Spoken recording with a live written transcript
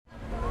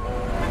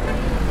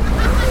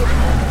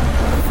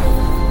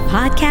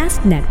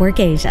Podcast Network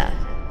Asia.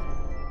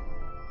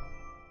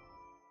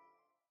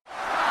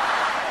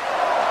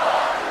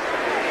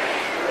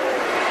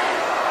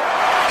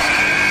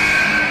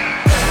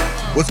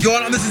 What's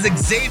going on? This is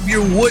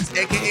Xavier Woods,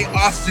 aka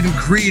Austin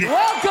Creed.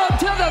 Welcome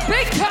to the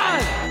big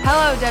time!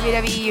 Hello,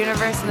 WWE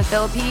Universe in the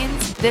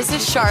Philippines. This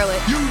is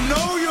Charlotte. You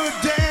know your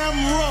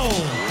damn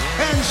role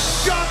and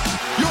shut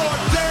your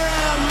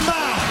damn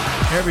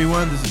mouth. Hey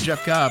everyone, this is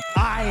Jeff Cobb.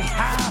 I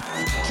have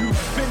to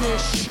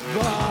finish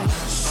the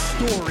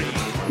story.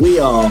 We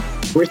are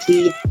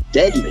pretty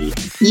deadly.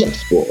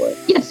 Yes, boy.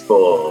 Yes,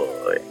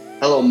 boy.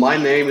 Hello, my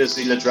name is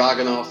Ilya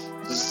Dragunov,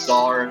 the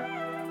Czar.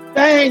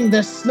 Bang!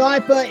 The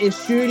sniper is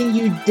shooting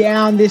you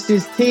down. This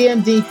is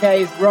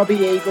TMDK's Robbie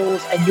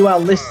Eagles, and you are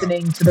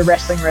listening to the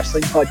Wrestling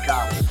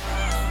Podcast.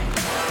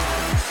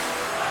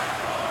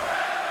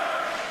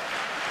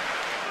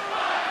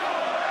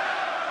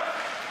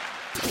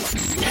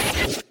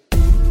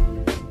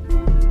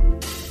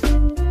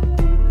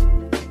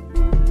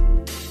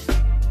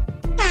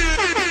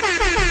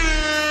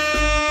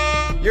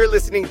 You're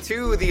listening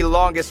to the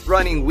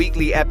longest-running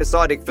weekly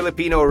episodic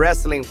Filipino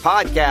wrestling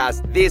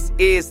podcast. This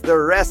is the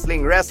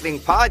Wrestling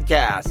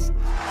Podcast.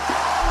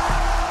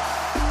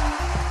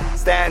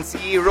 Stan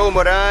C,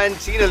 Romoran,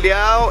 Chino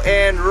Liao,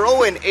 and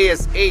Rowan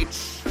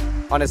ASH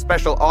on a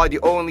special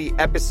audio-only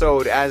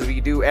episode as we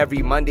do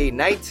every Monday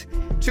night,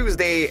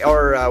 Tuesday,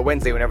 or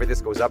Wednesday, whenever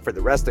this goes up for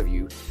the rest of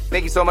you.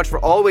 Thank you so much for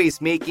always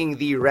making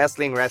the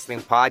Wrestling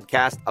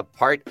podcast a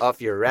part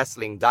of your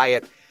wrestling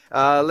diet.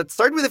 Let's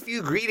start with a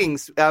few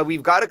greetings.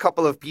 We've got a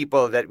couple of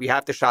people that we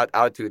have to shout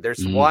out to.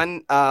 There's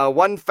one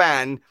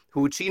fan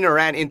who Chino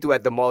ran into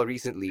at the mall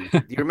recently.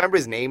 Do you remember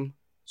his name?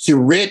 So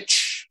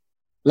Rich.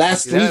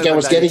 Last week I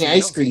was getting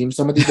ice cream.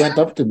 Somebody went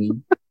up to me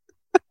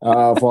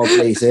of all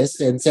places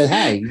and said,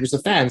 hi, he was a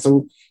fan.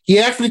 So he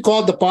actually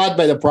called the pod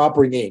by the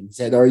proper name. He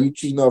said, are you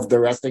Chino of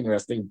the Wrestling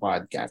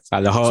Podcast? So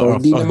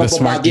hindi na the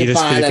smart mababagi yung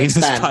pangalan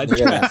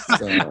Philippines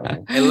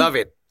Stan. I love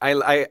it.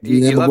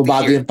 Hindi na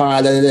mababagi yung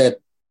pangalan ulit.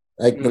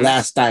 Like the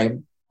last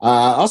time.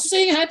 Also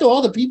saying hi to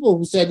all the people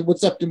who said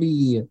what's up to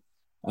me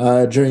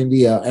during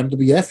the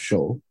MWF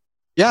show.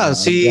 Yeah,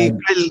 si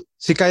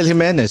Kyle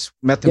Jimenez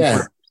met him for the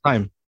first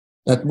time.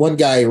 That one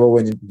guy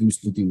Rowan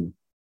introduced me to.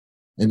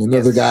 And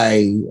another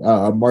guy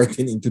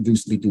Martin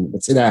introduced me to.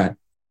 But sila,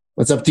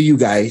 what's up to you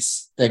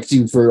guys? Thank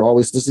you for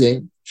always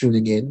listening,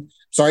 tuning in.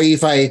 Sorry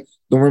if I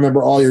don't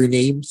remember all your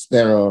names,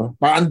 pero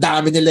parang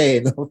dami nila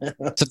eh. No?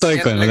 Sa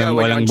Toycon,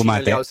 walang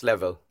bumate.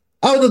 Level.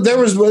 Oh, no, there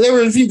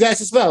were a few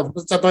guys as well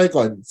sa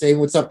Toycon saying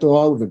what's up to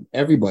all of them,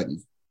 everybody.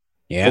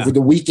 Yeah. Over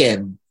the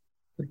weekend.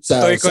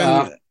 Sa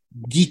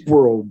Geek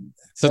World.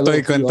 Sa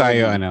Toycon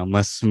tayo,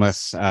 mas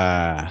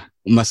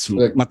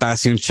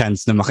mataas yung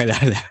chance na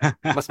makilala.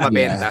 Mas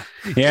mabenta.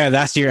 Yeah,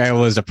 last year I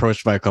was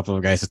approached by a couple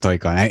of guys at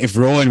Toycon. If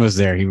Rowan was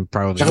there, he would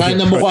probably... Tsaka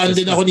namukhaan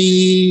din ako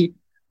ni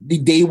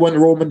Day One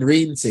Roman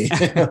Reigns eh.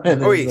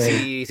 Uy,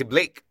 si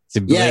Blake.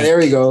 Yeah, there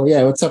we go.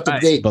 Yeah, what's up to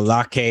Blake?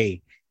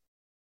 Balake.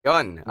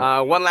 Yun.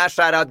 One last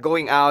shout out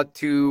going out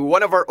to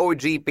one of our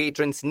OG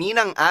patrons,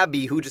 Ninang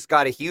Abby, who just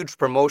got a huge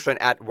promotion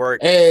at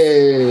work.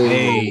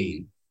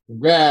 Hey.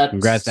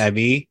 Congrats,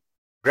 Abby.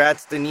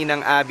 Congrats to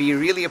Ninang Abby.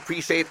 Really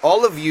appreciate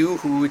all of you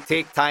who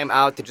take time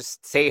out to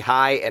just say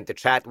hi and to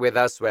chat with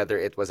us, whether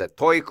it was at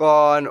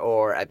Toycon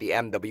or at the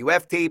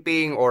MWF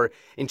taping or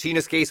in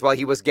Chino's case while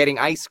he was getting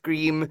ice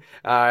cream.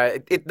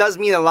 It does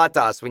mean a lot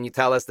to us when you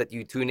tell us that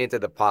you tune into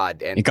the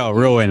pod. And Ikaw,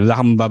 Rowan,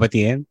 wala kang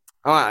babatiin?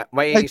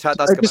 May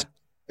shoutouts ka ba?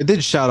 I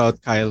did shout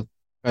out Kyle.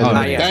 Kyle,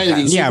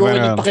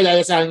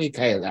 nagpakilala sa akin ni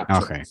Kyle actually.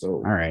 Okay.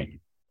 So. All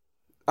right.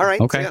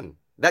 Okay. So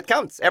that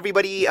counts.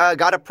 Everybody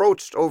got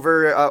approached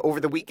over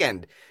the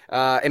weekend.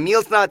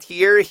 Emil's not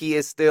here. He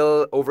is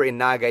still over in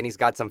Naga and he's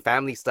got some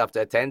family stuff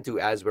to attend to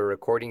as we're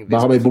recording this.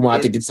 Baka may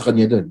bumati din sa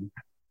kanya dun.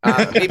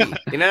 Maybe.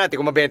 Tingnan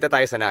natin kung mabenta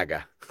tayo sa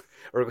Naga.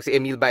 Or kung si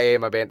Emil ba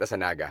mabenta sa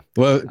Naga.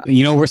 Well,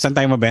 you know where saan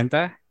tayo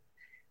mabenta?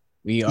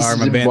 We are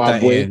mabenta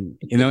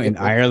in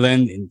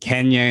Ireland, in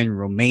Kenya, in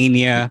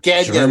Romania,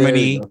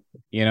 Germany,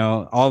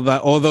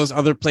 all those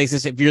other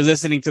places. If you're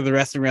listening to the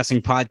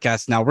Wrestling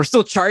Podcast now, we're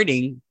still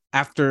charting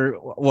after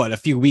a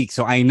few weeks.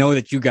 So I know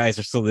that you guys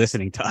are still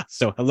listening to us.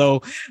 So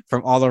hello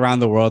from all around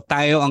the world.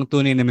 Tayo ang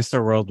tunay na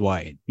Mr.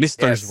 Worldwide.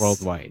 Misters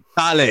Worldwide.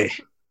 Tale.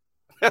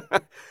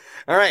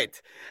 All right.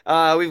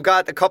 We've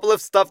got a couple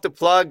of stuff to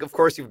plug. Of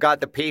course, you've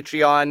got the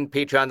Patreon,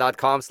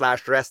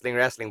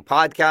 patreon.com/wrestling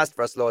podcast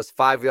for as low as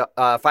 $5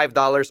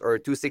 or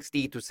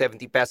 $260 to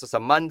 70 pesos a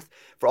month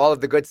for all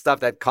of the good stuff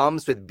that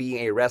comes with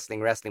being a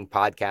wrestling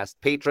podcast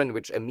patron,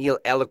 which Emil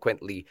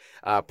eloquently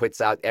puts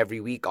out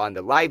every week on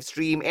the live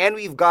stream. And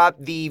we've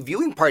got the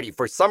viewing party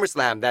for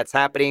SummerSlam that's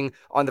happening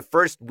on the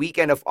first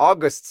weekend of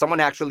August. Someone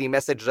actually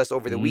messaged us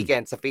over the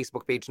weekend sa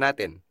Facebook page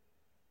natin.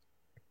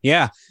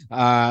 Yeah.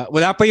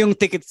 Wala pa yung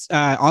tickets,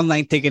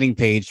 online ticketing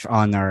page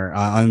on our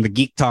on the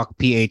Geek Talk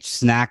PH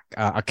Snack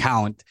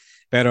account.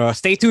 Pero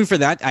stay tuned for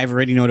that. I've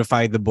already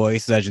notified the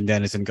boys, Legend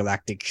Dennis and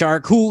Galactic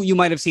Shark, who you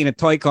might have seen at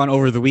ToyCon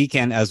over the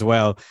weekend as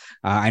well.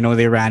 I know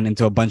they ran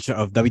into a bunch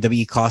of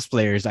WWE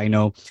cosplayers. I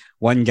know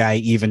one guy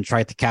even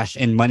tried to cash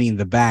in Money in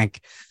the Bank.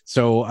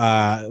 So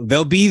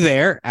they'll be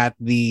there at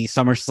the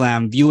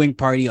SummerSlam viewing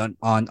party on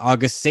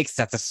August 6th.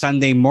 That's a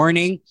Sunday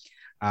morning.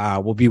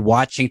 We'll be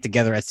watching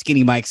together at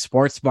Skinny Mike's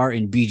Sports Bar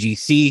in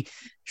BGC.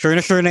 Sure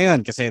na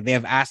yun, kasi they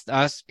have asked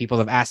us, people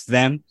have asked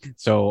them.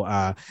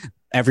 So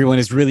everyone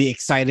is really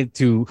excited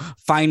to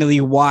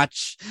finally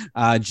watch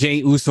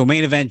Jey Uso,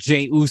 main event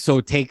Jey Uso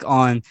take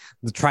on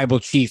the Tribal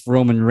Chief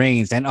Roman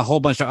Reigns and a whole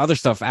bunch of other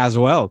stuff as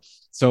well.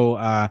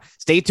 So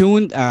stay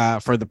tuned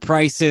for the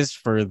prices,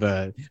 for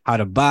the how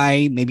to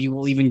buy. Maybe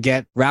we'll even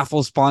get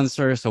raffle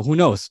sponsors. So who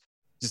knows?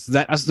 Just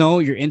let us know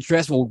your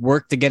interest. We'll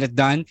work to get it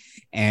done,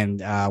 and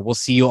we'll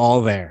see you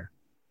all there.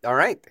 All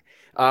right.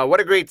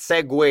 What a great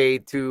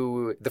segue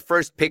to the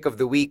first pick of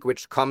the week,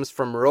 which comes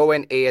from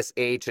Rowan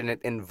ASH, and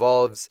it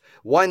involves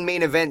one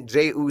main event,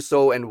 Jey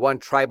Uso, and one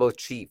Tribal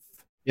Chief.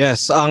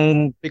 Yes,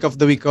 ang pick of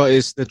the week ko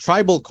is the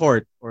Tribal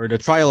Court, or the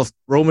Trial of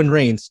Roman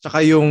Reigns,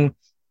 tsaka yung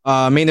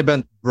main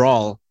event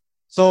Brawl.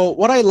 So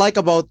what I like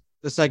about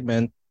the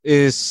segment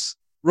is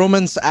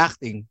Roman's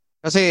acting.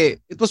 Kasi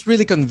it was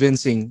really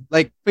convincing.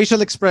 Like,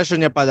 facial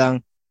expression niya pa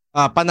lang,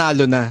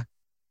 panalo na.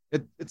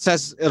 It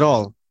says it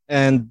all.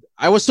 And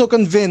I was so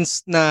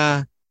convinced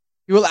na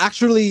he will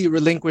actually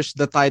relinquish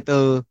the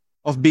title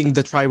of being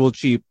the Tribal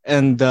Chief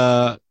and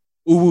the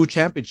Uwu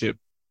Championship.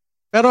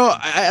 Pero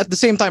at the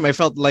same time, I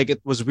felt like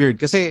it was weird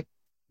kasi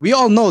we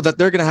all know that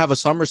they're gonna have a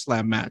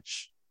SummerSlam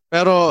match.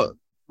 Pero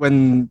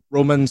when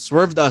Roman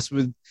swerved us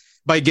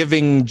by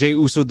giving Jey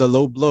Uso the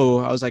low blow,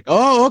 I was like,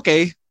 oh,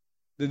 okay.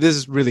 This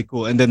is really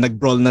cool. And then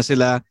nag-brawl na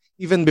sila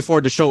even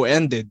before the show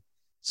ended.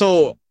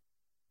 So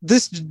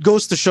this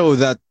goes to show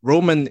that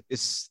Roman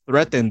is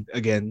threatened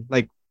again,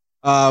 like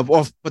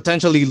of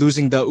potentially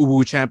losing the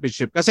Uwu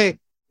Championship. Kasi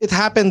it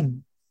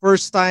happened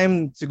first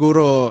time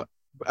siguro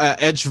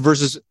Edge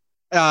versus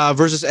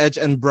Edge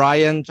and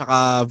Bryan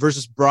tsaka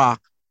versus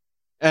Brock.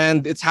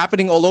 And it's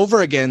happening all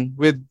over again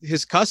with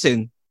his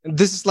cousin. And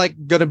this is like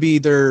gonna be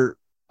their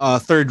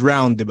third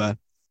round, diba?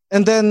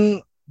 And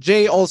then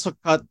Jay also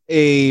cut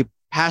a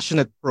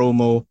passionate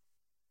promo.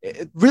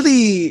 It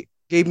really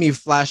gave me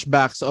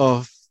flashback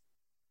of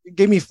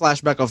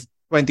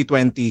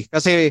 2020.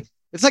 Kasi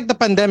it's like the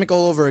pandemic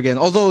all over again.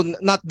 Although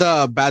not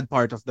the bad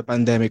part of the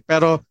pandemic.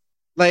 Pero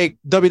like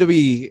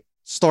WWE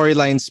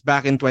storylines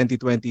back in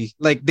 2020,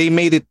 like they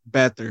made it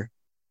better.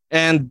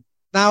 And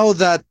now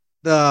that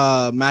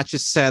the match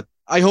is set,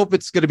 I hope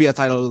it's gonna be a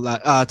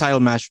title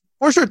match.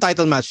 For sure,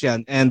 title match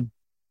yan. And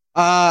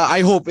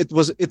I hope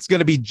it's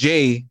gonna be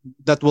Jay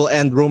that will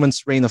end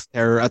Roman's reign of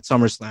terror at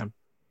SummerSlam.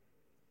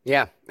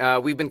 Yeah,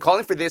 we've been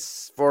calling for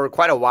this for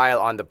quite a while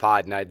on the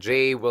pod. Now,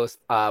 Jay will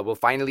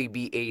finally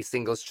be a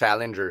singles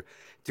challenger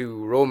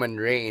to Roman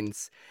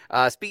Reigns.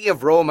 Speaking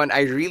of Roman,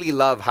 I really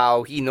love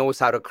how he knows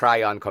how to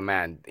cry on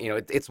command. You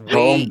know, it's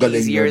way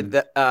easier.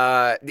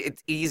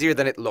 It's easier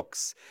than it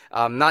looks.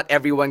 Not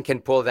everyone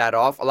can pull that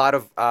off. A lot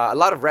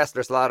of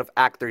wrestlers, a lot of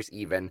actors,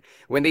 even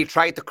when they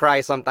try to cry,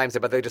 sometimes,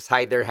 but they just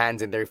hide their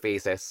hands in their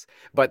faces.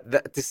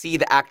 But to see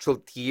the actual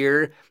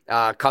tear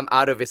come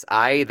out of his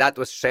eye, that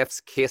was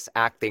chef's kiss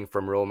acting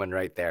from Roman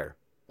right there.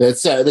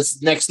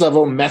 That's next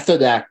level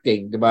method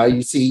acting. Diba?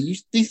 You see,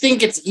 you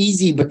think it's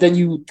easy, but then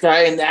you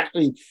try and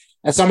actually,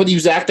 as somebody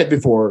who's acted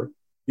before,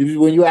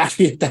 when you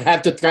actually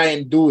have to try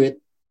and do it,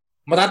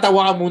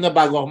 matatawa ka muna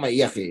bago ako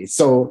maiyak eh.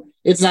 So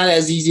it's not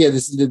as easy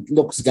as it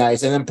looks,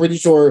 guys. And I'm pretty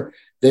sure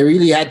they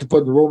really had to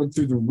put Roman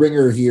through the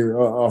ringer here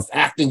of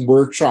acting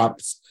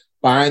workshops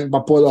para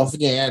ma-pull off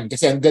niya yan.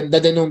 Kasi ang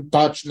ganda din nung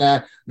touch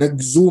na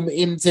nag-zoom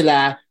in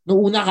sila.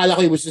 Noong una, akala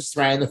ko he was just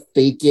trying to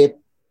fake it.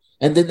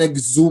 And then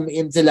nag-zoom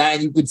in sila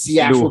and you could see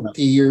actual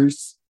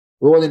tears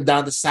rolling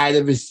down the side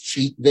of his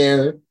cheek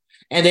there.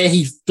 And then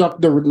he struck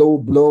the low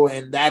blow,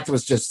 and that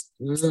was just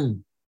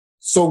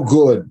so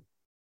good.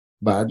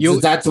 But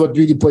that's what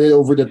really put it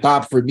over the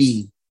top for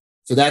me.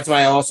 So that's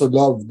why I also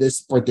love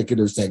this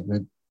particular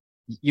segment.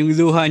 Yung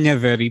luha niya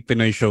very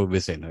Pinoy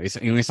showbiz, eh, no?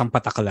 Yung isang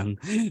patak lang.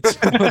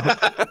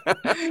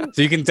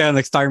 So you can tell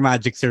like Star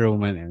Magic si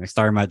Roman and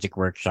Star Magic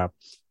Workshop.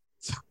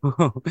 So,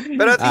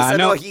 but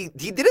at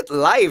least he did it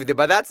live,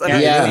 diba? That's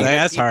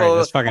that's hard.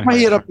 That's fucking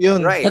hard.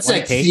 Yun. Right. That's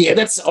like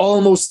that's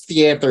almost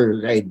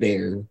theater right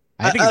there.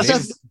 I think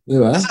as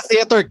a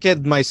theater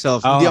kid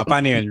myself.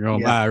 Paano yun,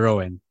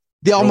 Rowan?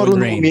 Di ako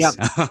marunong umiyak.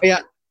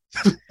 Kaya,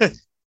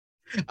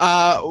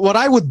 what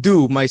I would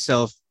do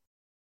myself,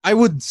 I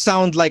would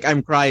sound like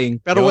I'm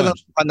crying, pero walang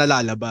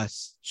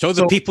panalalabas. Show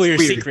the people your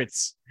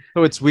secrets.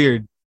 So it's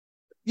weird.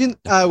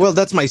 Well,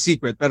 that's my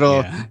secret,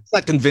 pero it's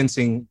not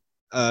convincing.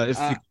 If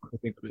you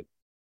think of it.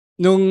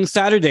 Nung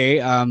Saturday,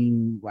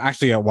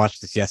 actually I watched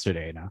this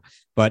yesterday now,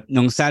 but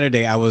nung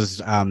Saturday I was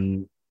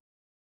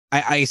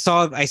I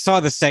saw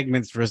the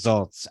segment's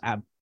results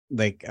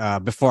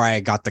before I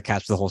got to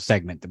catch the whole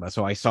segment.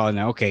 So I saw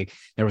now, okay,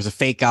 there was a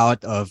fake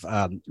out of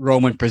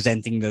Roman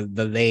presenting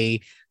the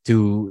lei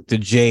to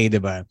Jay,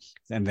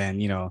 and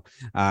then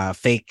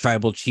fake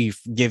tribal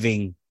chief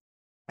giving.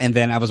 And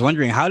then I was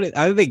wondering, how did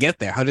they get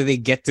there? How did they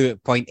get to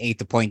point A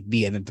to point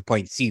B and then to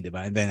point C?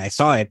 And then I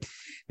saw it.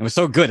 It was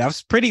so good. That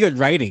was pretty good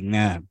writing.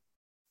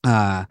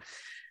 Tawag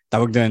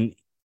dun,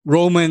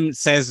 Roman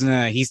says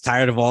na he's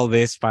tired of all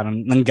this.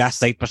 Parang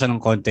nang-gaslight pa siya ng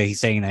konti.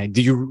 He's saying,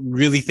 do you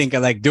really think I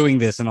like doing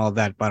this and all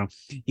that? Parang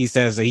he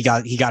says he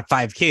got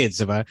 5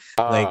 kids,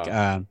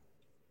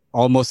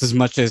 almost as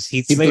much as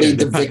Heath Slater. He played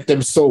the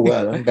victim so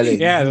well.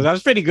 Yeah, that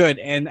was pretty good.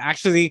 And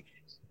actually,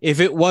 if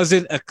it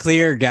wasn't a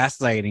clear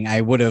gaslighting,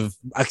 I would have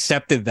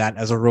accepted that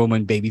as a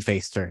Roman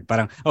babyface turn.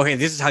 But okay,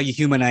 this is how you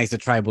humanize the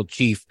tribal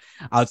chief,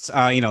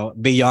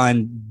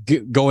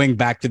 beyond going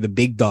back to the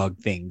big dog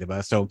thing.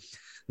 Diba? So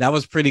that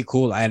was pretty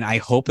cool, and I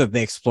hope that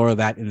they explore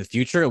that in the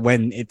future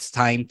when it's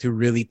time to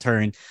really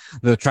turn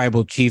the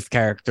tribal chief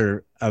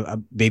character a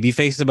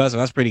babyface. Diba? So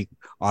that's pretty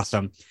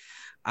awesome.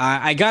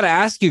 I gotta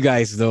ask you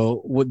guys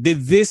though,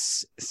 did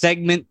this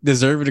segment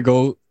deserve to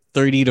go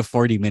 30 to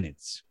 40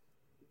 minutes?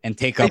 And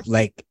take up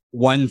like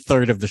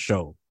 1/3 of the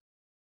show?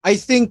 I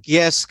think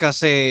yes,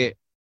 kasi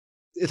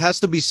it has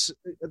to be,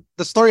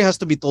 the story has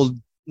to be told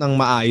ng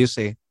maayos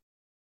eh.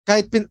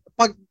 Kahit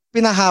pag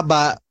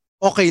pinahaba,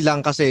 okay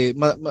lang kasi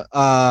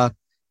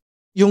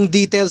yung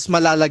details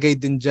malalagay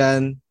din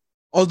dyan.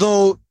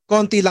 Although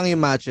konti lang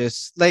yung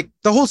matches. Like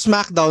the whole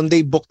SmackDown,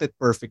 they booked it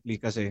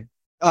perfectly kasi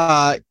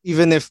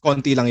even if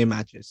konti lang yung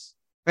matches.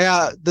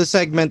 Kaya the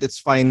segment, it's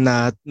fine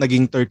na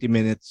naging 30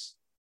 minutes.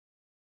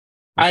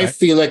 I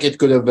feel like it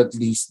could have at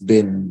least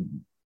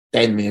been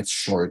 10 minutes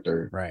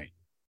shorter.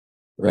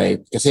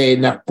 Right. Kasi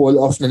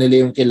na-pull off na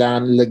nila yung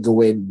kailangan nila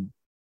gawin.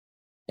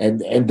 And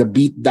the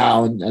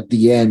beatdown at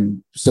the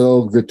end,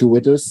 so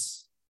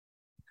gratuitous.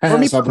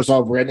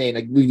 Sobra na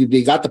eh.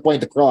 They got the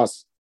point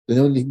across. They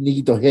don't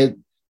need to hit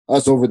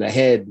us over the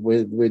head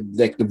with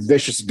like the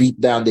vicious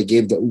beatdown they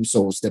gave the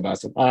Usos. Diba?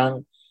 So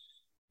parang,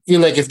 I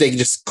feel like if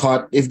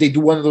they do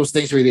one of those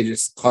things where they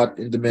just cut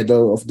in the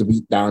middle of the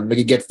beatdown,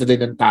 magigets na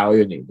din ng tao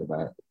yun eh,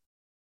 diba?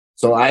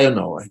 So I don't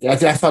know. I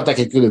felt like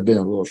it could have been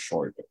a little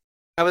shorter.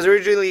 I was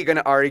originally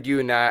gonna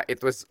argue na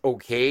it was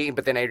okay,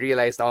 but then I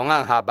realized,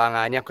 haba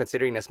nga niya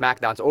considering the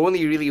SmackDown's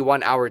only really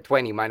 1 hour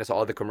 20 minus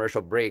all the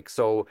commercial breaks.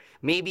 So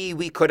maybe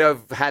we could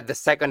have had the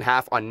second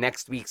half on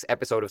next week's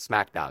episode of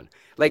SmackDown.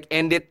 Like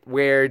end it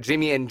where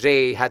Jimmy and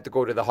Jay had to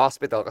go to the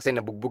hospital kasi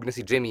nabugbog na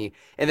si Jimmy,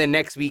 and then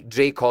next week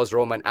Jay calls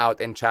Roman out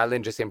and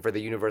challenges him for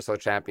the Universal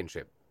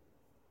Championship.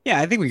 Yeah,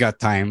 I think we got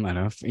time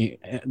enough.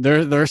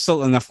 There are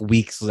still enough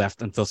weeks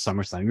left until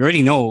SummerSlam. You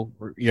already know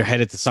you're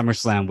headed to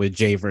SummerSlam with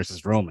Jay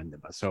versus Roman,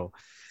 diba? So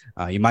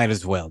you might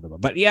as well. Diba?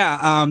 But yeah,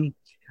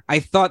 I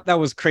thought that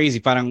was crazy.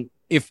 Parang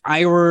if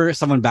I were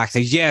someone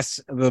backstage,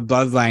 yes, the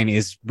Bloodline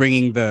is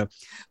bringing the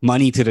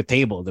money to the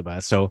table,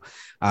 diba? So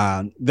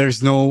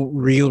there's no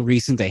real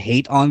reason to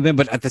hate on them.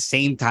 But at the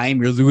same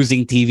time, you're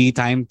losing TV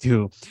time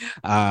to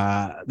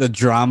the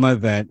drama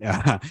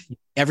that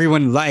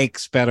everyone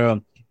likes,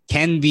 pero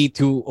can be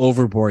too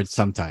overboard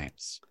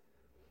sometimes.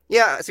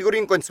 Yeah, siguro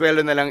yung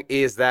consuelo na lang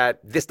is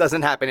that this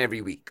doesn't happen every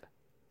week.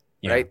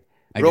 Yeah, right?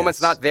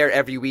 Roman's not there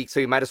every week,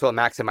 so you might as well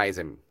maximize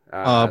him.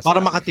 Para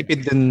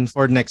makatipid din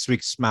for next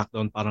week's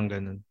SmackDown, parang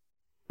ganun.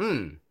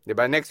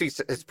 Diba? Next week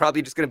it's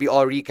probably just going to be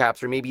all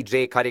recaps, or maybe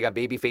Jay cutting a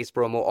babyface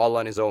promo all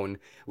on his own,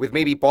 with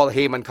maybe Paul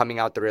Heyman coming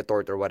out to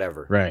retort or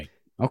whatever. Right.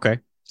 Okay.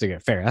 So yeah,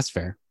 fair. That's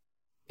fair.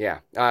 Yeah.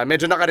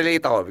 Medyo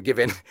nakarelate ako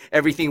given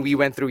everything we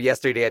went through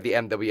yesterday at the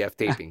MWF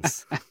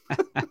tapings.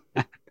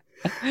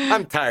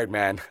 I'm tired,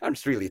 man. I'm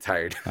just really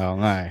tired. Oh,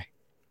 my.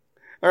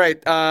 All right.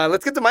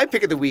 Let's get to my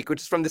pick of the week, which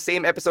is from the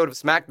same episode of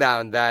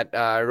SmackDown that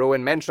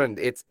Rowan mentioned.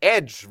 It's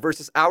Edge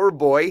versus our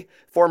boy,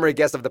 former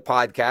guest of the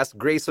podcast,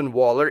 Grayson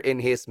Waller, in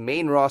his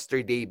main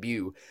roster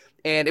debut.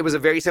 And it was a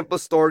very simple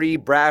story,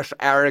 brash,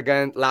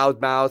 arrogant,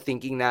 loudmouth,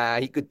 thinking na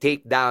he could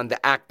take down the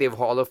active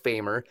Hall of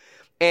Famer.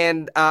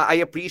 And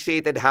I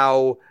appreciated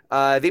how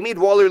they made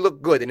Waller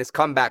look good in his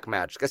comeback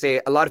match. Because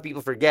a lot of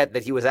people forget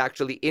that he was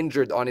actually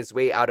injured on his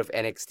way out of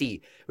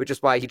NXT, which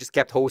is why he just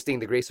kept hosting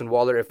the Grayson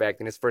Waller effect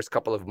in his first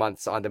couple of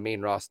months on the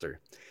main roster.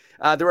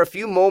 There were a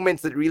few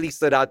moments that really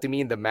stood out to me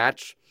in the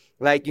match.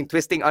 Like yung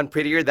twisting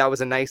Unprettier, that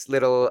was a nice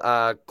little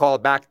call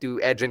back to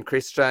Edge and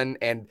Christian.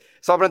 And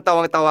sobrang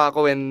tawang-tawa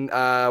ako when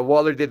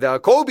Waller did the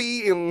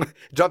Kobe, yung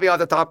jumping off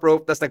the top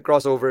rope, tas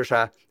nag-crossover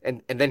siya.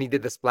 And then he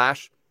did the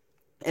splash.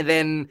 And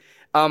then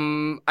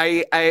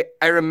I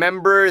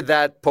remember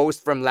that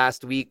post from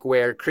last week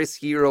where Chris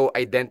Hero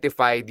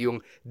identified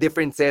yung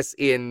differences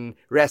in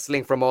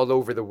wrestling from all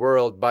over the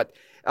world. But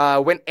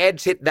when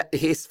Edge hit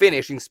his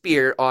finishing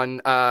spear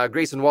on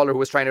Grayson Waller, who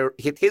was trying to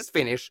hit his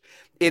finish,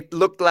 it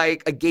looked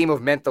like a game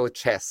of mental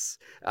chess.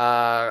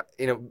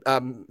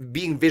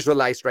 Being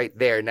visualized right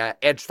there. Na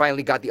Edge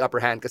finally got the upper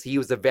hand because he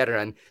was a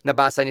veteran.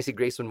 Nabasa niya si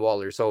Grayson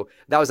Waller. So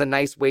that was a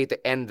nice way to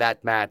end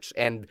that match.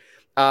 And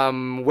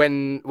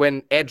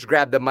when Edge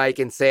grabbed the mic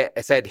and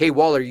said, "Hey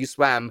Waller, you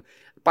swam,"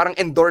 parang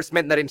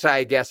endorsement na rin siya,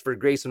 I guess, for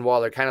Grayson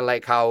Waller. Kind of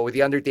like how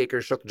The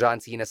Undertaker shook John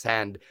Cena's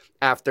hand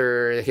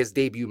after his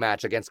debut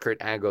match against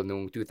Kurt Angle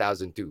noong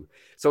 2002.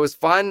 So it was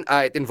fun.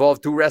 It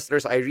involved two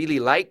wrestlers I really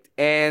liked.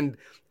 And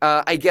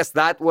I guess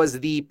that was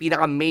the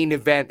pinaka-main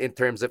event in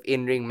terms of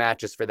in-ring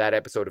matches for that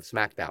episode of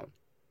SmackDown.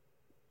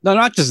 No,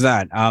 not just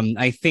that.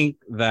 I think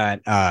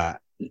that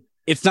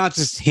it's not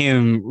just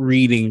him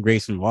reading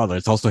Grayson Waller.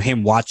 It's also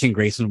him watching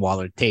Grayson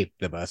Waller tape.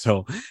 Diba?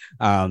 So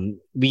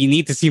we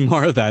need to see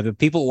more of that. The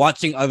people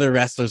watching other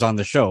wrestlers on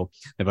the show.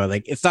 Diba?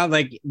 Like, it's not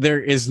like there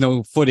is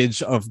no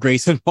footage of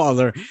Grayson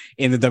Waller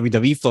in the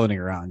WWE floating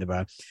around.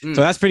 Diba?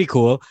 So that's pretty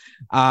cool.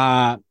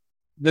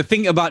 The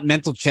thing about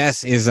mental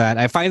chess is that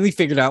I finally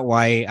figured out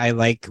why I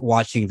like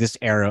watching this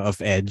era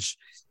of Edge.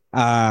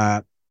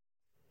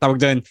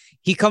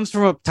 He comes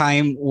from a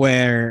time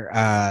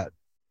where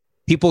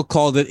people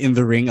called it in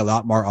the ring a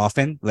lot more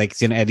often. Like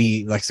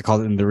Eddie likes to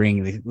call it in the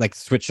ring, they like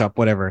switch up,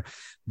 whatever.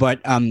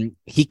 But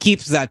he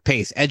keeps that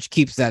pace. Edge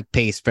keeps that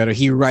pace, but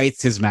he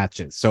writes his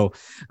matches. So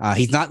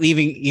he's not,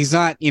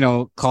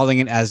 calling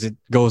it as it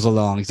goes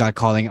along. He's not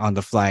calling on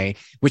the fly,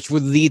 which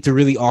would lead to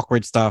really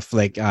awkward stuff.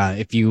 Like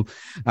if you've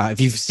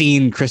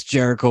seen Chris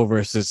Jericho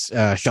versus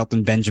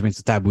Shelton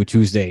Benjamin's Taboo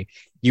Tuesday,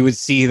 you would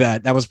see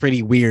that was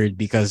pretty weird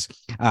because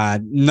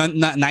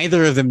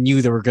neither of them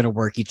knew they were going to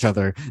work each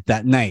other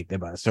that night.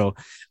 Diba? So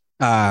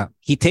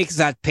he takes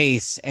that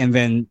pace and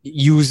then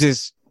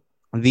uses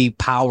the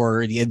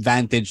power, the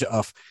advantage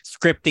of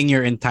scripting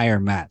your entire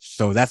match.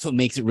 So that's what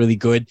makes it really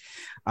good.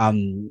 I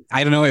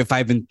don't know if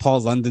I've been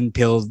Paul London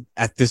pilled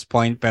at this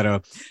point,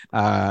 but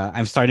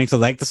I'm starting to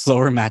like the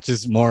slower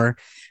matches more.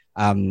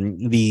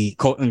 The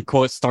quote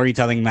unquote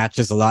storytelling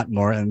matches a lot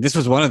more. And this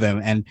was one of them.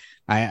 And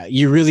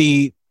you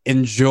really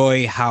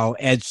enjoy how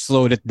Edge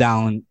slowed it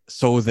down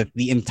so that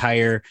the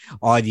entire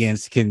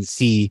audience can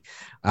see,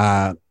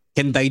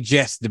 can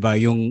digest, diba,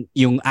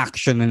 yung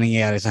action na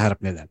nangyayari sa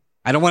harap nila.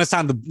 I don't want to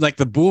sound like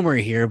the boomer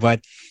here,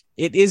 but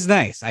it is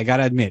nice. I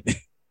gotta admit.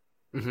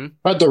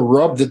 But the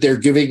rub that they're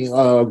giving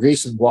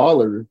Grayson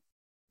Waller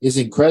is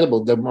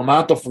incredible. The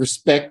amount of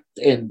respect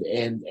and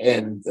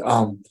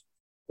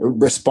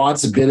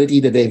responsibility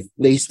that they've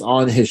placed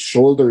on his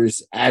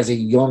shoulders as a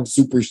young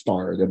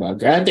superstar. Diba?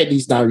 Granted,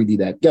 he's not really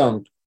that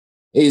young.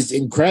 Is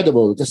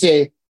incredible. To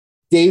say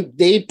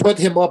they put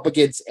him up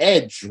against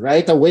Edge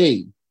right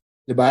away.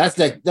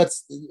 Diba?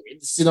 That's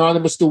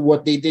synonymous to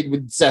what they did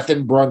with Seth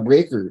and Braun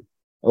Breaker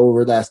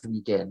over last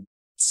weekend.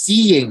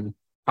 Seeing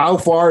how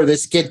far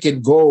this kid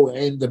can go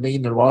in the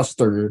main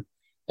roster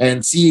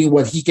and seeing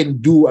what he can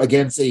do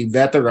against a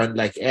veteran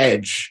like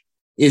Edge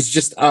is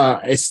just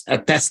is a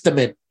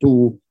testament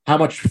to how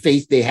much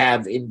faith they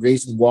have in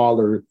Grayson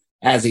Waller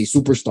as a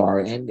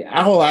superstar. And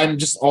I'm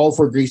just all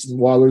for Grayson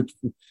Waller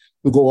to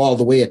go all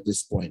the way at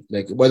this point.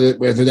 Like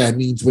whether that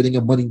means winning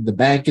a Money in the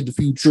Bank in the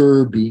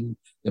future, being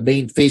the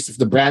main face of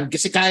the brand,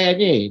 kasi kaya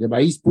niya eh,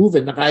 diba? He's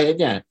proven na kaya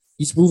niya.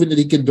 He's proven that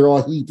he can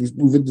draw heat. He's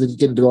proven that he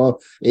can draw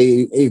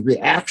a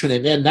reaction.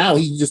 And then now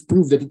he just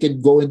proved that he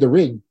can go in the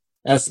ring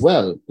as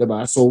well.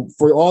 Diba? So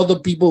for all the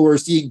people who are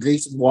seeing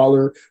Grayson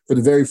Waller for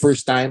the very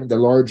first time in the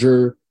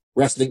larger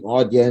wrestling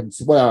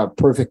audience, what a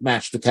perfect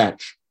match to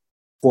catch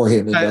for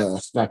him in the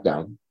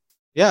SmackDown.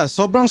 Yeah,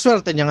 sobrang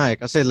swerte niya nga eh.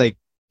 Kasi like,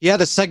 he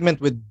had a segment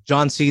with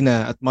John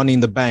Cena at Money in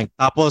the Bank.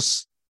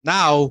 Tapos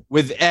now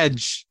with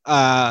Edge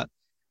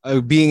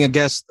being a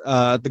guest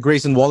at the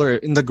Grayson Waller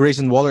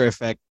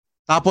effect.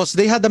 Tapos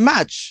they had a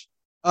match.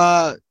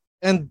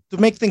 And to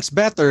make things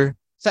better,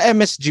 sa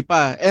MSG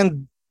pa.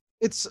 And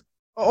it's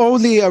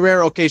only a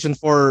rare occasion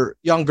for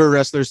younger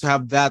wrestlers to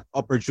have that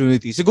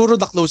opportunity. Siguro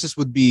the closest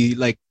would be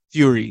like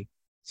Fury,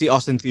 see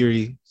Austin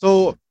Theory.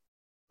 So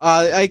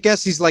I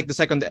guess he's like the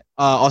second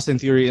Austin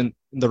Theory in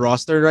the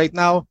roster right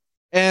now.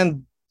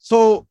 And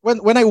so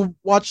when I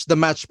watched the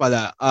match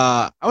pala,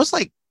 I was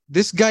like,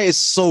 this guy is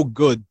so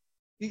good.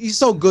 He's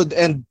so good.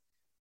 And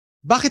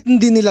bakit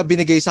hindi nila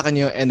binigay sa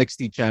kanya yung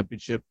NXT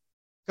Championship?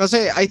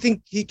 Kasi I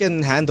think he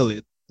can handle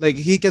it. Like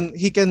he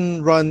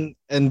can run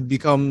and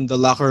become the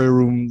locker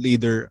room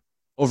leader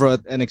over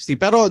at NXT.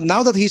 Pero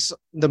now that he's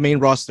in the main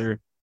roster,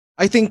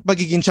 I think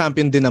magiging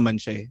champion din naman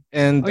siya.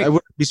 And I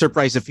wouldn't be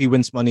surprised if he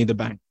wins Money in the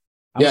Bank.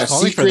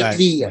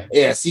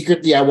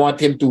 Secretly I want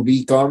him to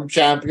become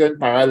champion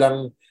para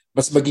lang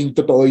mas maging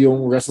totoo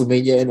yung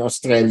WrestleMania in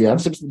Australia.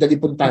 Mas dali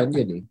puntahan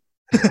yun eh.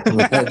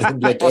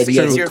 Like it's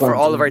easier for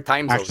all of our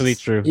time zones. Actually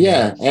true.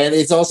 Yeah, and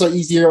it's also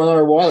easier on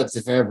our wallets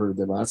if ever,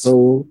 diba?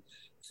 So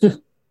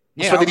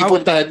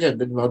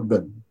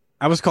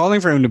I was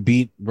calling for him to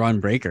beat Braun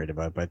Breaker,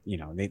 but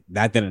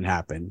that didn't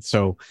happen.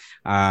 So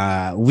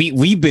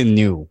we been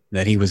knew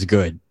that he was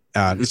good.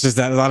 It's just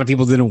that a lot of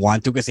people didn't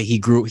want to because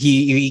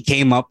he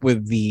came up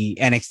with the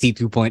NXT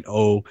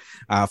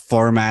 2.0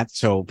 format,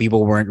 so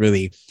people weren't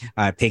really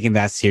taking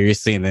that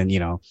seriously. And then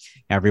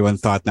everyone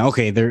thought, now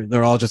okay,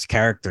 they're all just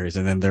characters,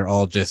 and then they're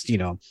all just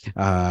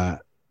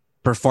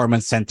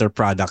performance center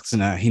products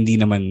na hindi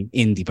naman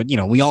indie. But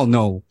we all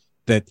know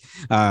that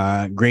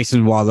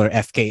Grayson Waller,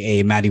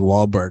 FKA Matty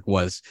Wahlberg,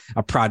 was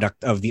a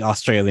product of the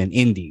Australian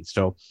indie.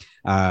 So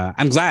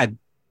I'm glad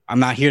I'm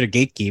not here to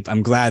gatekeep.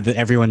 I'm glad that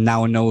everyone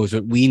now knows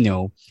what we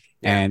know,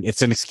 and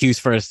it's an excuse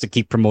for us to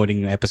keep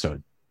promoting the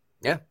episode.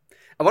 Yeah.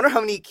 I wonder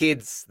how many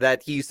kids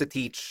that he used to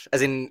teach,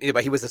 as in,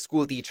 he was a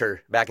school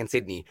teacher back in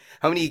Sydney.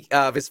 How many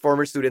of his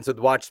former students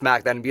would watch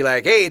SmackDown and be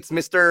like, "Hey, it's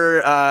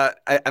Mr.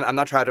 I'm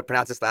not sure how to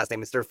pronounce his last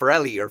name, Mr.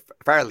 Farley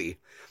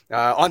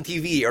on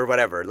TV or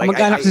whatever." Like,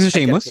 Mag-anak si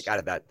Sheamus? I get a kick out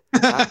of that.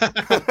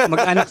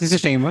 Mag-anak si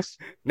Sheamus?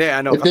 Yeah,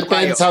 I know. It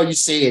depends how you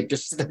say it.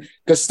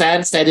 Because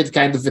Stan said it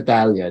kind of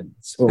Italian.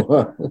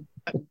 So.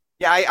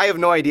 Yeah, I have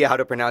no idea how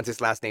to pronounce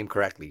his last name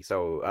correctly.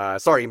 So,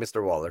 sorry,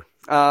 Mr. Waller.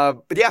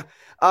 But yeah,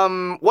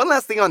 one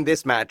last thing on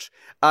this match.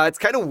 It's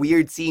kind of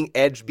weird seeing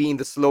Edge being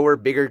the slower,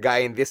 bigger guy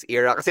in this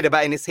era. Kasi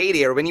diba, in his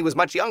heyday, or when he was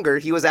much younger,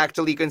 he was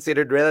actually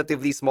considered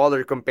relatively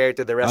smaller compared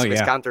to the rest of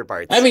his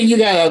counterparts. I mean, you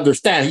gotta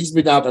understand, he's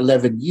been out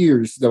 11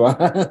 years. Diba?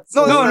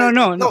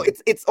 No.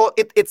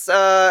 It's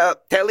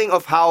telling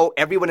of how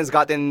everyone has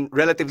gotten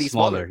relatively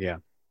smaller. Yeah.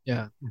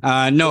 Yeah.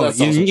 No,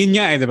 yun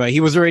nga, diba?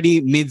 He was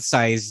already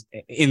mid-sized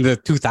in the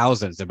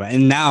 2000s, diba?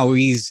 And now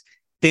he's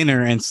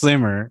thinner and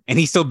slimmer, and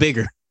he's still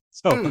bigger.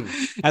 So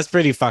that's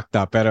pretty fucked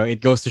up. Pero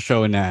it goes to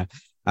show na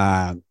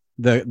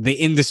the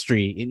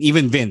industry,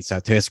 even Vince,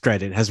 to his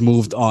credit, has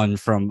moved on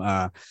from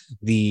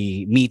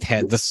the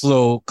meathead, the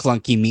slow,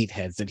 clunky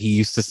meatheads that he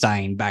used to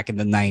sign back in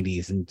the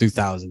 90s and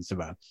 2000s,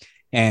 diba?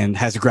 And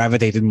has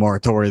gravitated more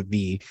toward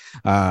the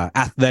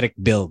athletic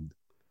build,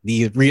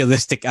 the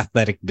realistic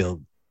athletic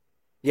build.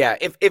 Yeah,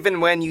 if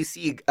even when you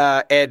see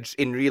Edge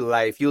in real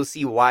life, you'll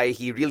see why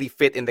he really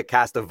fit in the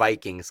cast of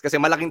Vikings. Kasi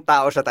malaking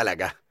tao siya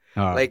talaga.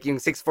 Like, yung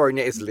 6'4"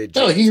 niya is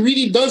legit. No, he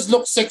really does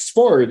look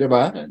 6'4",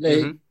 diba?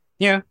 Like,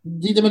 yeah.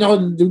 Hindi naman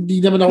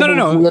ako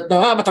magulat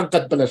na,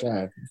 matangkad pala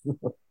siya.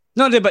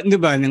 No,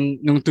 diba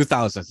nung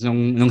 2000s,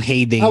 nung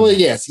heyday. Oh, well,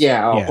 yes,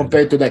 yeah.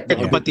 Compared to like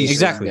Batista.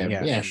 Exactly,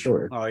 yeah,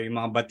 sure. Oh, yung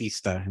mga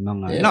Batista, no,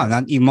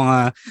 not yung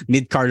mga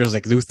mid-carders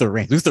like Luther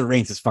Reigns. Luther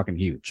Reigns is fucking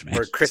huge, man.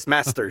 Or Chris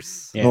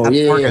Masters.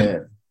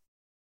 Yeah.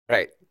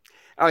 Right.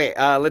 Okay,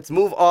 let's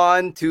move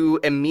on to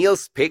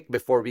Emil's pick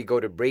before we go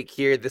to break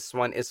here. This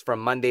one is from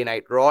Monday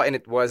Night Raw, and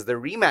it was the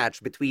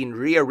rematch between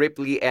Rhea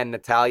Ripley and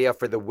Natalya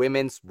for the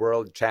Women's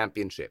World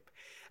Championship.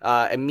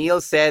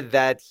 Emil said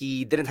that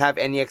he didn't have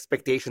any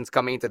expectations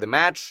coming into the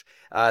match,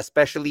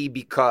 especially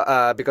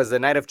because the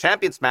Night of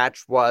Champions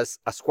match was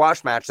a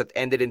squash match that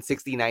ended in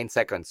 69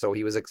 seconds, so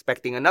he was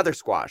expecting another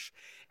squash.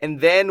 And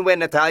then when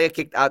Natalya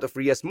kicked out of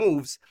Rhea's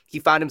moves, he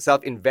found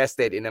himself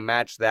invested in a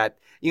match that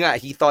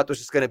he thought was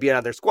just going to be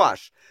another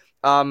squash.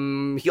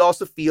 He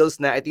also feels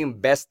na ito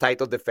yung best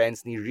title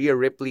defense ni Rhea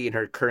Ripley in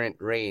her current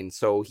reign.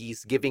 So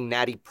he's giving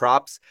Nattie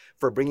props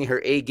for bringing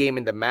her A game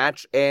in the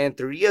match, and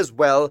to Rhea as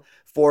well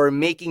for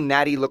making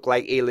Nattie look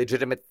like a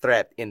legitimate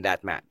threat in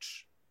that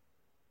match.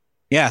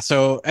 Yeah,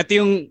 so at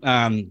yung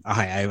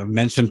I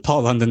mentioned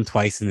Paul London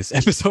twice in this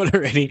episode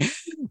already,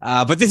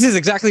 but this is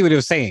exactly what he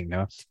was saying,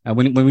 no?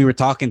 When we were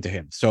talking to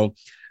him. So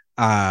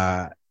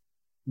the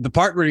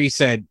part where he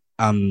said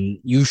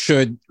you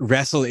should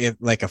wrestle it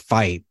like a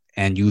fight,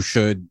 and you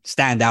should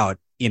stand out,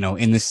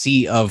 in the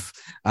sea of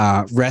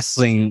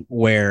wrestling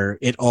where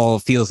it all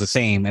feels the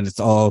same and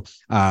it's all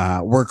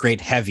work rate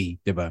heavy,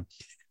 diba?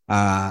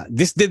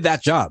 This did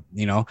that job.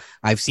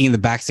 I've seen the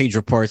backstage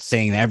reports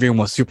saying that everyone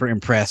was super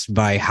impressed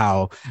by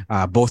how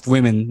both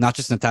women, not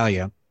just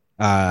Natalya,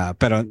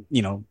 but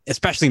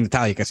especially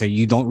Natalya, because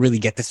you don't really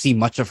get to see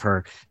much of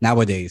her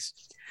nowadays.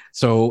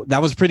 So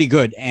that was pretty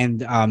good,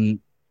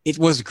 and it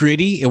was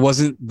gritty. It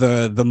wasn't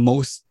the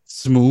most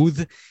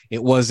smooth.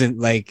 It wasn't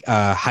like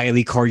a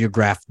highly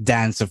choreographed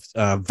dance of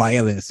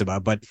violence,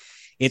 but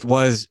it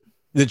was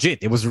legit.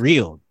 It was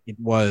real. It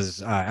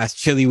was, as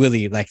Chili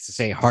Willy likes to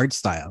say, hard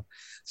style.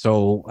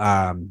 So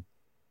I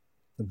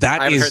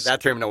haven't heard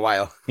that term in a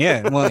while.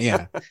 Yeah, well,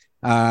 yeah.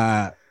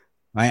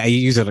 I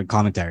used it in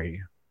commentary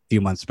a few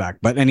months back.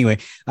 But anyway,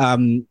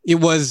 it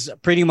was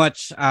pretty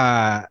much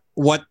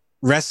what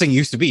wrestling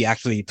used to be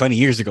actually 20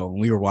 years ago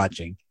when we were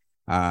watching.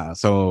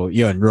 So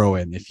and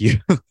Rowan, if you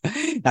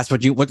that's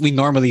what we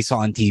normally saw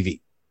on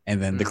TV.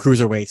 And then the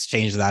cruiserweights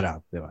changed that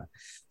up. Diba?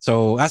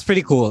 So that's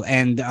pretty cool.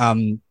 And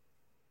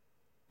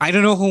I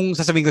don't know kung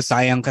sasabihin ko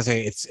sayang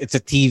kasi it's a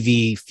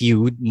TV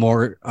feud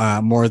more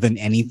than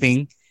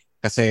anything.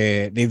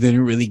 Kasi they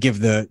didn't really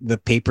give the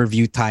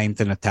pay-per-view time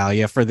to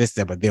Natalya for this,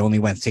 but they only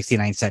went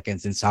 69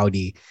 seconds in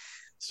Saudi.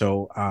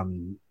 So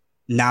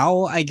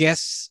now I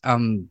guess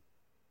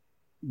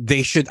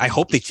they should, I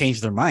hope they change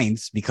their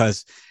minds,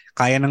 because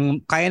kaya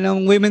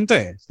ng women to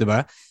eh,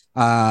 diba?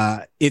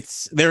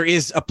 There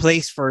is a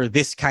place for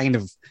this kind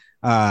of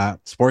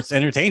sports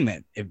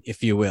entertainment,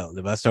 if you will,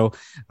 diba? So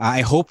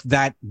I hope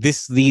that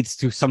this leads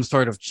to some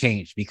sort of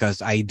change,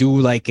 because I do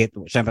like it,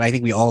 but I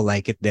think we all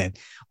like it then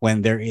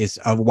when there is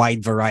a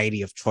wide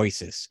variety of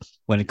choices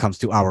when it comes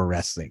to our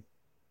wrestling.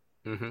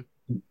 Mm-hmm.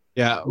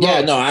 Yeah,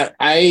 well, no,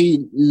 I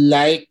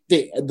liked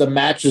the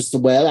match as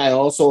well. I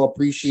also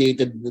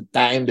appreciated the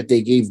time that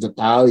they gave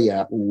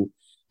Natalya, who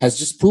has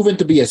just proven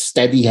to be a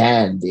steady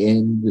hand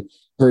in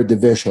her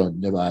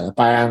division. Diba?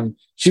 Parang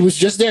she was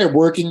just there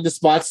working the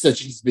spots that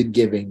she's been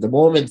giving. The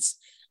moments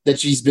that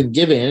she's been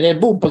given. And then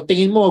boom,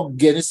 pagtingin mo,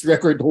 Guinness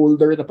record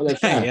holder na pala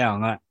siya. Yeah,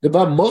 nga.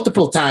 Diba?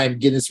 Multiple time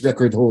Guinness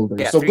record holder.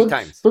 Yeah, so 3 good.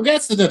 times.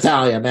 Congrats to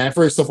Natalia, man.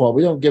 First of all,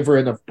 we don't give her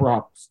enough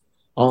props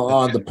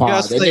on the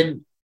pod. And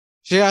then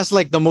she has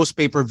like the most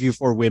pay-per-view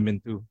for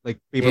women too. Like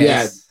pay-per-view.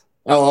 yeah.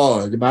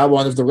 Oh, diba?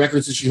 One of the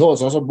records that she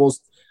holds. Also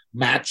most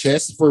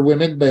matches for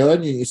women ba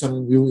yun?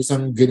 Yung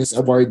isang Guinness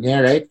award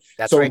niya, right?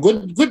 That's so right.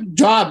 good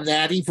job,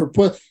 Nattie, for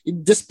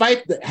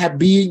despite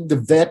being the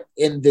vet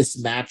in this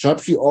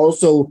matchup, she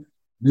also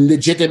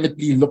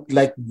legitimately looked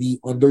like the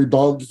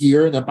underdog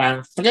here. Na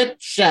parang threat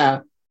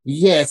siya,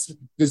 yes,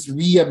 because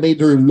Rhea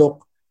made her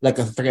look like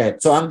a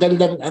threat. So ang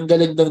galing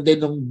lang din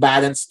ng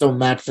balance to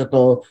match na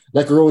to.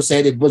 Like Rose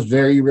said, it was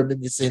very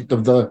reminiscent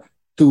of the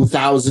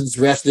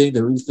 2000s wrestling,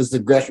 the ruthless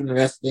aggression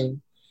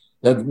wrestling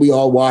that we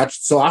all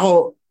watched. So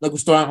ako,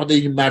 nagustuhan ko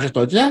din yung match na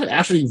to. It's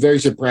actually very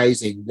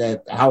surprising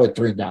that how it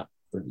turned out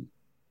for me.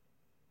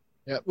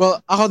 Yeah,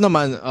 well, ako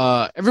naman,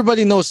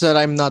 everybody knows that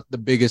I'm not the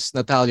biggest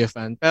Natalia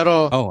fan,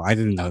 pero I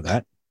didn't know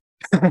that.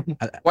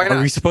 Why not?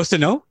 Are we supposed to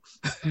know?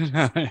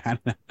 I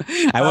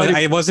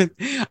wasn't.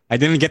 I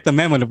didn't get the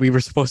memo that we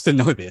were supposed to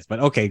know this. But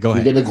okay, go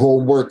ahead. You're gonna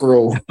homework,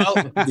 Ro.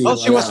 Well,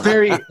 she was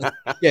very,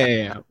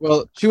 yeah.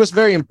 Well, she was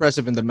very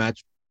impressive in the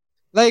match.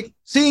 Like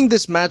seeing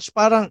this match,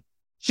 parang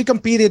she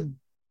competed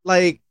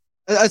like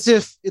as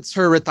if it's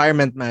her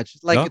retirement match,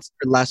 like it's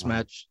her last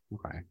match.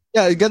 Okay.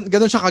 Yeah,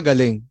 ganun siya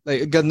kagaling.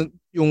 Like ganun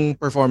yung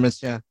performance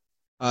niya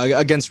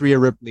against Rhea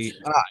Ripley.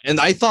 And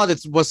I thought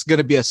it was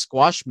gonna be a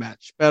squash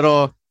match,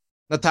 pero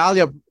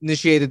Natalia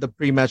initiated the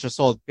pre-match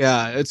assault.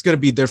 Yeah, it's gonna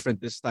be different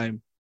this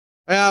time.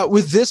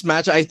 With this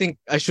match, I think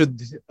I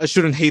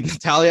shouldn't hate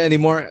Natalia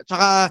anymore.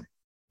 Tsaka,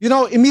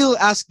 Emil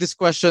asked this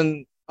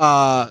question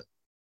on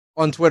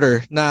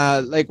Twitter.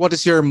 Na like, what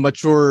is your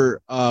mature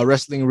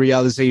wrestling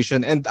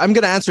realization? And I'm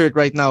gonna answer it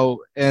right now.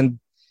 And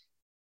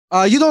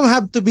you don't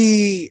have to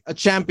be a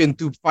champion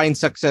to find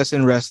success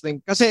in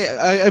wrestling. Kasi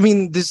I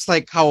mean, this is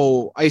like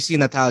how I see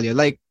Natalia.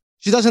 Like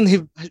she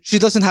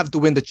doesn't have to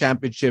win the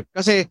championship.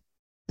 Kasi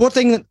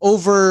putting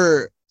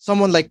over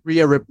someone like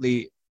Rhea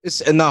Ripley is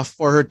enough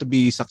for her to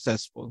be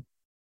successful.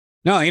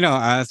 No,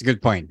 that's a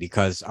good point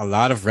because a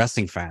lot of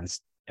wrestling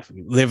fans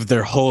live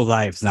their whole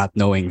lives not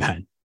knowing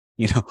that.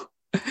 It's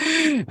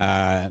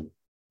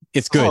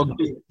good.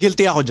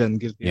 Guilty ako dyan.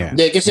 Guilty. Yeah.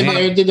 Kasi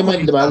mayroon din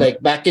naman, diba? Like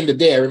back in the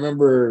day, I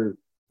remember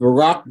The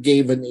Rock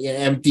gave an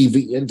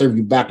MTV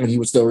interview back when he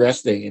was still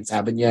wrestling, and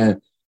sabi niya,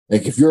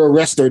 like, if you're a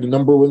wrestler, the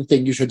number one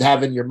thing you should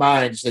have in your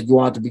mind is that you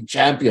want to be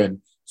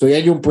champion. So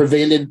yan yung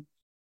prevalent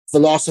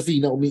philosophy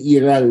na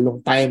umiiral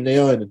nung time na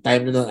yun, the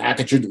time na ng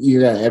Attitude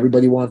Era.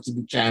 Everybody wants to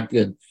be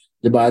champion.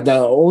 Diba?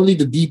 Only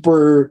the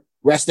deeper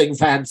wrestling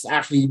fans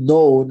actually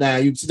know na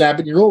yung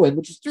sinabi ni Rowan,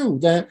 which is true,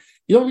 that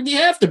you don't really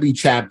have to be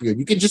champion.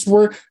 You can just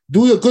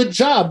do a good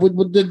job with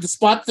the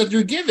spots that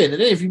you're given. And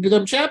then if you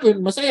become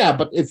champion, masaya.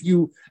 But if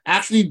you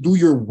actually do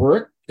your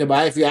work,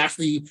 diba? If you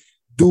actually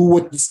do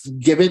what is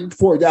given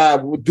for,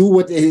 do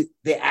what they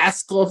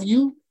ask of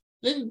you,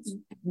 then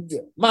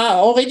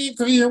okay na yung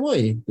career mo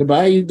eh.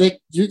 Diba?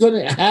 You're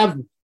gonna have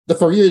the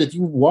career that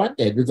you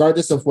wanted,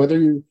 regardless of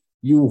whether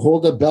you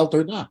hold a belt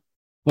or not.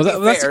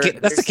 Well,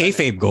 that's the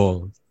kayfabe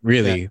goal,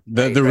 really.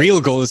 Yeah. The real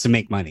goal is to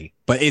make money,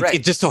 but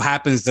it just so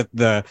happens that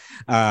the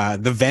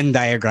Venn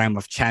diagram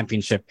of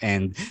championship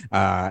and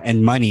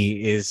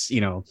money is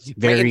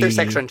very may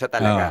intersection siya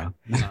talaga.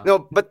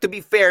 No, but to be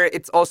fair,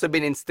 it's also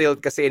been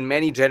instilled kasi in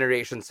many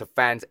generations of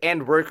fans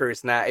and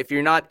workers na if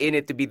you're not in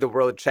it to be the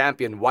world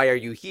champion, why are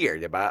you here?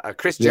 Diba?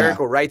 Chris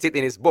Jericho writes it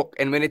in his book,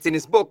 and when it's in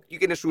his book, you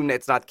can assume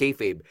that it's not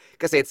kayfabe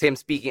kasi it's him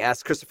speaking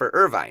as Christopher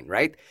Irvine,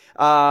 right?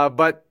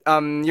 But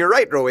you're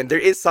right, Rowan. There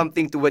is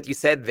something to what you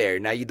said there.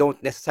 Now, you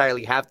don't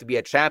necessarily have to be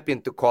a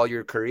champion to call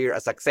your career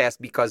a success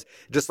because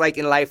just like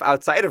in life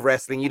outside of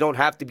wrestling, you don't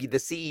have to be the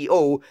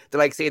CEO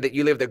to say that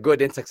you lived a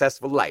good and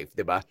successful life,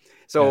 diba?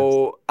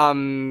 So,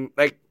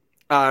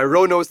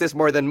 Ro knows this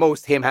more than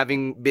most, him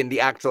having been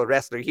the actual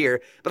wrestler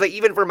here. But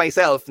even for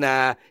myself,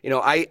 I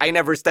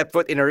never stepped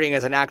foot in a ring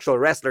as an actual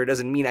wrestler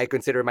doesn't mean I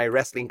consider my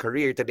wrestling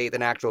career to date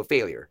an actual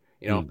failure,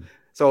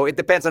 So it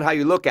depends on how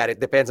you look at it.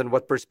 Depends on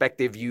what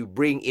perspective you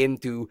bring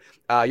into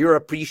your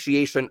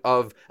appreciation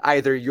of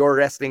either your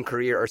wrestling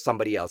career or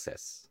somebody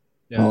else's.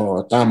 Yeah.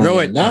 Oh, tama.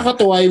 Rowan,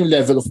 nakakatawa yung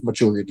level of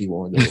maturity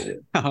mo.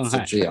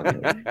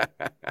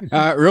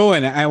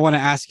 Rowan, I want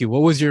to ask you, what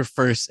was your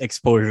first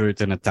exposure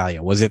to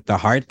Natalia? Was it the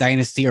Hart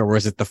Dynasty or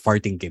was it the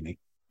farting gimmick?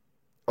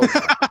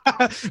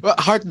 Well,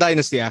 Hart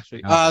Dynasty,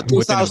 actually.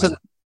 2000.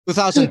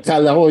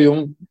 Kala ko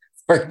yung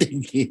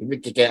farting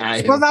gimmick.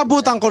 Well,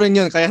 nabutan ko rin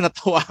yun, kaya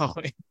natawa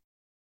ako eh.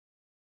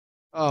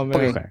 Oh,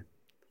 man. Okay.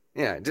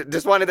 Yeah,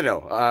 just wanted to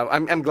know.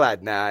 I'm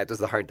glad it was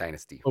the Hart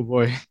Dynasty. Oh,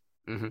 boy.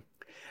 Mm-hmm.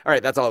 All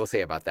right, that's all I will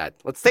say about that.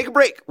 Let's take a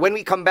break. When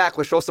we come back,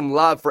 we'll show some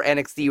love for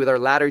NXT with our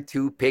latter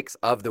 2 picks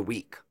of the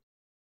week.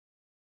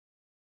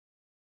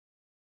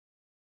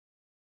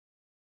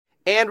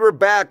 And we're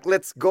back.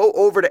 Let's go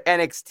over to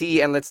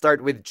NXT and let's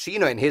start with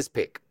Chino and his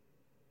pick.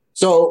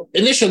 So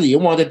initially, I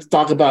wanted to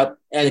talk about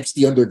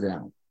NXT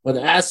Underground. But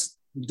as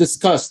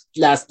discussed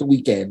last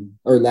week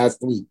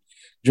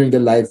during the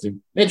live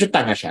stream, medyo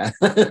tanga siya.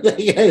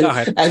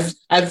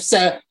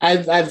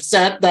 I've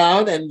sat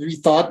down and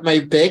rethought my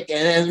pick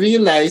and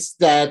realized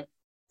that,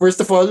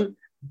 first of all,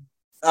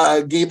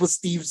 Gable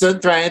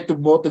Steveson trying to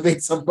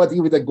motivate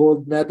somebody with a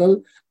gold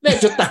medal,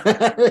 medyo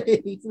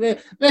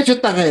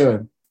tanga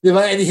yun.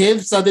 Diba? And him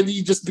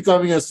suddenly just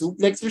becoming a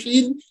suplex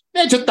machine,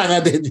 medyo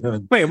tanga din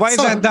yun. Wait, why is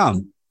that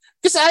dumb?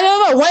 Because I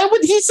don't know,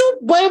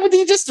 why would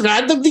he just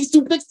randomly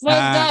suplex five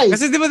guys?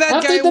 Kasi diba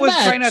that guy was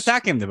trying to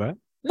attack him, diba?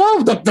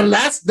 No,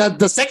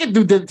 the second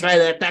dude didn't try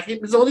to attack him.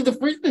 It was only the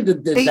first dude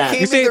that did that.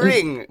 He came in the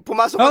ring.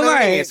 Pumasok na ng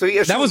ring. So he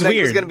assumed that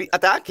he was going to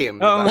attack him.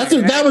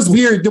 That was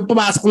weird. Yung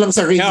pumasok lang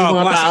sa ring yung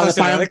mga tao.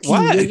 Parang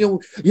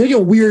yun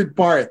yung weird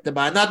part.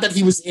 Diba? Not that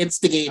he was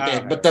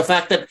instigated, but the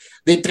fact that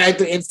they tried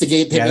to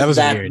instigate him in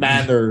that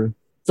manner.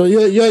 So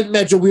yun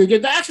medyo weird.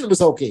 The action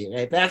was okay,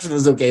 right? The action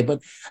was okay.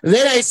 But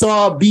then I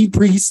saw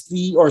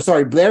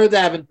Blair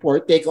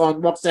Davenport take on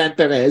Roxanne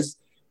Perez.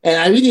 And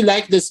I really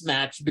like this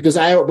match because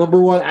I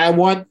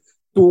want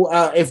to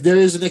if there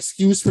is an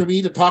excuse for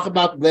me to talk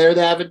about Blair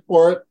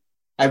Davenport,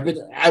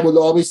 I will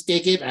always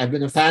take it. I've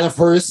been a fan of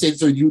hers since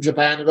her New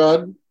Japan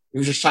run.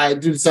 Yung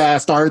sa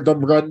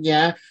Stardom run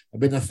niya. I've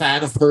been a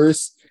fan of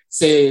hers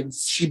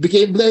since she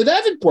became Blair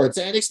Davenport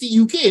sa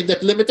NXT UK in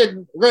that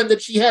limited run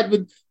that she had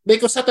with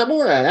Meiko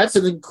Satomura. That's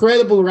an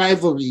incredible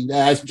rivalry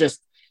that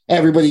just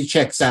everybody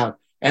checks out.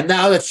 And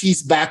now that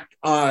she's back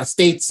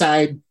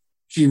stateside,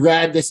 she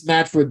ran this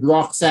match with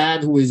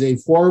Roxanne, who is a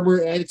former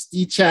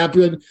NXT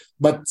champion,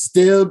 but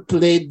still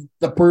played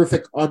the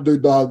perfect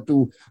underdog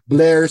to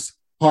Blair's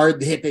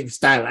hard-hitting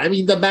style. I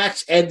mean, the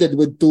match ended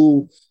with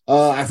two,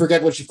 I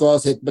forget what she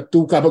calls it, but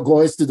two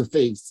kabagoys to the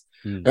face.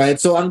 Right?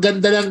 So, ang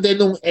ganda lang din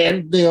nung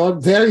end na yun.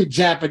 Very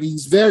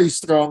Japanese, very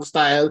strong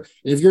style.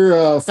 If you're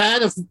a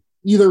fan of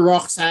either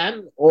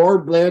Roxanne or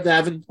Blair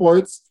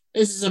Davenport's,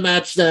 this is a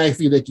match that I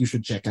feel like you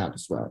should check out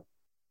as well.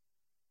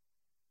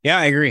 Yeah,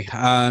 I agree.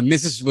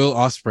 Mrs. Will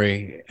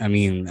Ospreay, I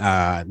mean,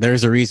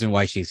 there's a reason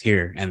why she's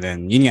here. And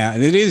then, yeah,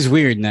 it is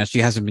weird that she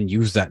hasn't been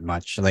used that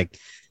much. Like,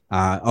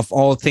 of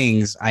all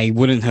things, I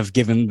wouldn't have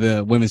given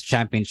the women's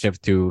championship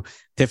to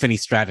Tiffany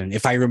Stratton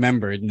if I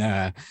remembered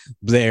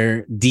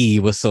Blair D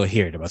was still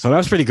here. So that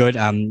was pretty good.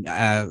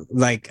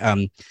 Like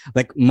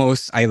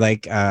most, I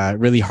like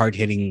really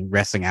hard-hitting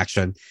wrestling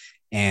action.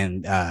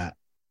 And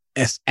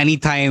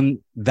anytime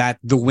that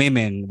the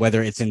women,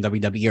 whether it's in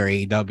WWE or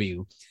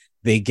AEW,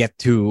 they get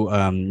to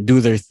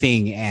do their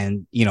thing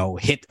and,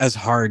 hit as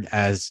hard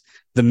as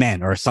the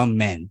men or some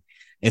men,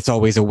 it's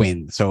always a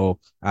win. So,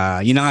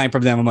 ang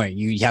problema mo,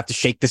 you have to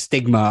shake the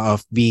stigma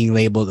of being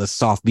labeled as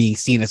soft, being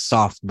seen as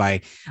soft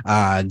by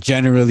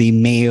generally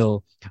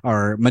male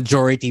or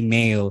majority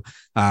male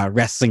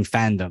wrestling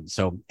fandom.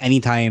 So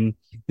anytime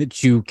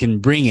that you can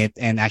bring it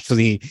and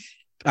actually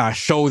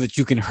show that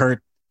you can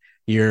hurt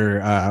your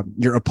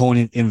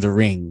opponent in the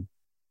ring,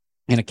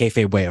 in a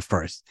kayfabe way, of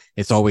course,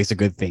 it's always a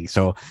good thing.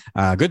 So,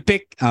 good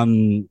pick.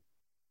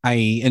 I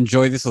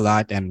enjoy this a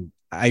lot, and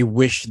I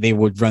wish they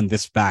would run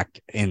this back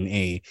in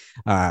a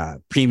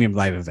premium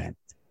live event.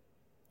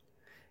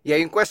 Yeah,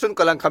 yung question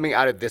ko lang coming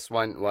out of this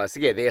one was,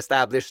 they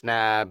established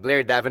na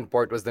Blair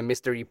Davenport was the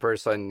mystery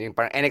person, yung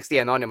parang NXT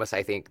Anonymous,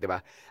 I think,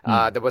 diba?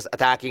 That was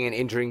attacking and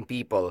injuring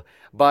people.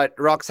 But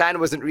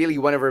Roxanne wasn't really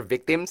one of her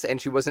victims, and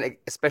she wasn't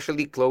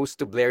especially close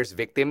to Blair's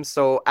victims.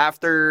 So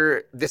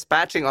after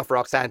dispatching of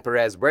Roxanne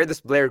Perez, where does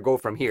Blair go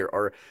from here?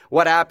 Or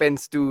what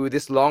happens to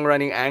this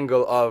long-running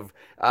angle of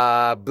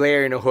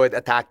Blair in a hood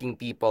attacking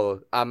people?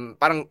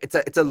 Parang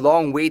it's a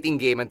long waiting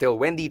game until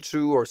Wendy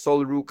Chu or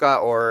Sol Ruca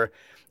or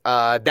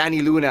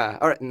Danny Luna,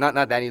 or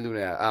not Danny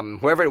Luna,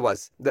 whoever it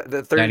was,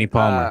 the third,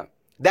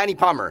 Danny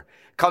Palmer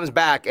comes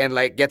back and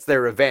gets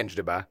their revenge,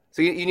 diba?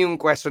 So yun yung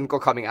question ko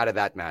coming out of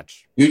that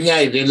match. Yun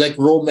nga, like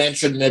Ro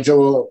mentioned,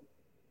 medyo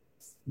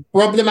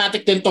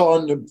problematic din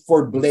to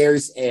for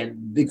Blair's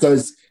end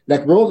because,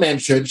 like Ro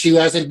mentioned, she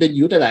hasn't been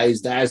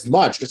utilized as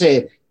much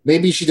kasi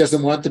maybe she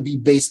doesn't want to be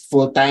based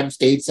full-time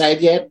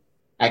stateside yet.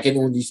 I can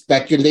only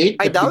speculate.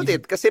 I doubt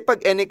it. Kasi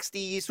pag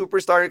NXT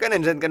superstar ka,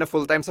 nandyan ka na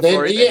full-time sa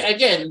Florida. Yeah,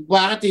 again,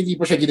 bakit hindi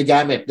pa siya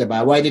ginagamit,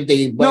 diba? Why did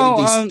they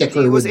stick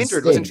her? She was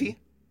injured, wasn't she?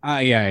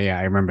 Yeah,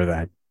 I remember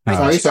that.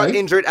 She got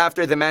injured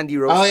after the Mandy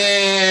Rose. Oh,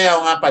 yeah.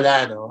 Oo nga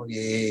pala, no?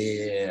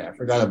 Yeah. I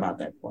forgot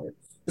about that part.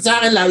 But sa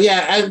akin lang,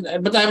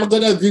 but I'm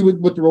gonna agree with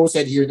what Rose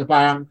said here na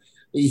parang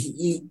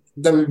they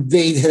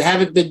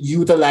haven't been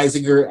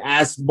utilizing her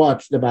as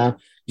much, diba?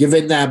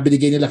 Given na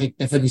binigay nila kay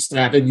Tiffany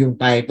Stratton yung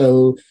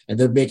title and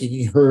they're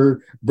making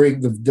her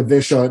bring the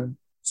division.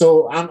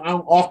 So,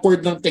 ang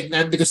awkward ng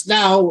tignan because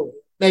now,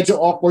 medyo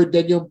awkward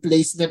din yung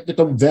placement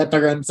nitong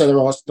veteran sa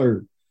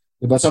roster.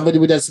 Diba? Somebody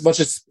with as much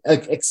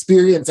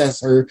experience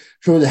as her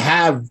should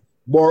have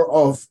more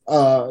of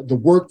the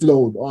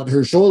workload on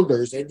her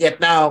shoulders. And yet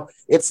now,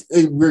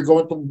 we're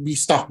going to be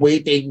stuck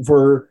waiting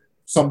for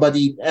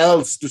somebody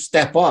else to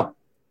step up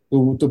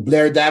to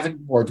Blair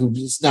Davenport, who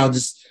is now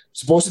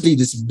supposedly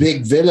this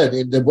big villain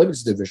in the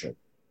women's division.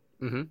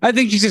 I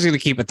think she's just going to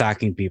keep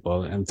attacking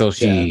people until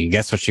she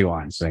gets what she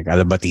wants, like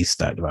Ala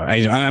Batista.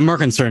 I'm more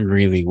concerned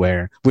really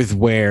with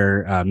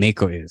where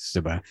Meiko is.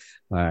 Diba?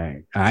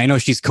 Like, I know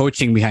she's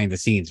coaching behind the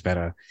scenes,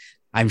 but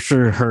I'm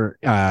sure her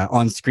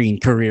on-screen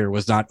career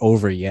was not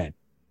over yet.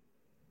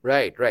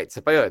 Right.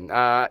 So pa yun.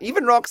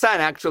 Even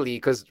Roxanne actually,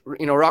 because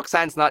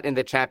Roxanne's not in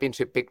the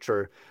championship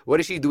picture. What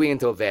is she doing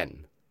until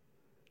then?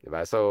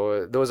 Diba?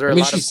 So those are a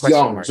lot of question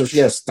young, marks. so she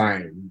has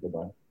time.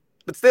 Diba?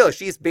 But still,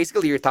 she's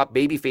basically your top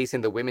babyface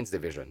in the women's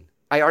division.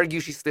 I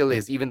argue she still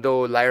is, even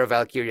though Lyra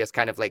Valkyria is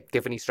kind of like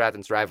Tiffany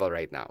Stratton's rival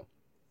right now.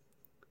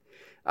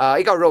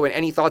 Ikaw, Rowan,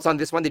 any thoughts on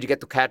this one? Did you get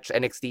to catch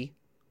NXT?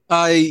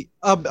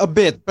 A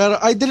bit,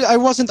 but I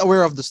wasn't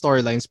aware of the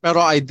storylines,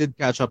 pero I did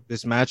catch up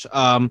this match.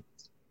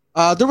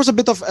 There was a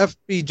bit of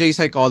FPJ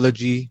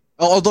psychology,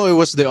 although it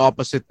was the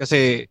opposite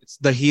kasi it's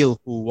the heel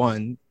who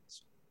won.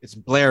 It's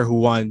Blair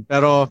who won.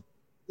 Pero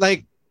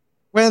like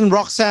when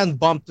Roxanne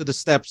bumped to the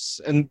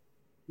steps and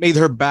made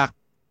her way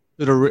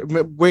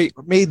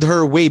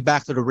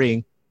back to the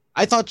ring,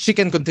 I thought she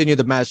can continue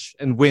the match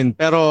and win,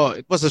 pero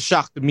it was a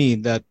shock to me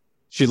that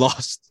she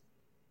lost.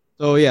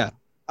 So yeah.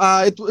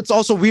 It's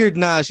also weird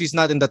na she's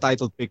not in the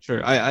title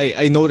picture.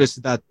 I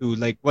noticed that too.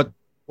 Like what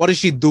is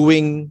she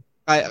doing?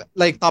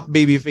 Like top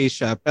babyface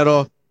siya,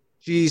 pero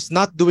she's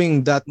not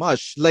doing that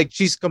much. Like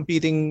she's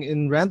competing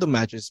in random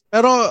matches.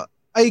 Pero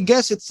I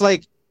guess it's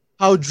like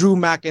how Drew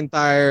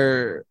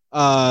McIntyre's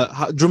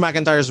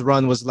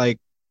run was like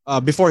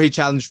before he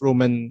challenged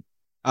Roman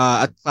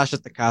at Clash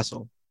at the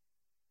Castle.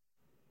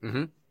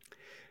 Mm-hmm.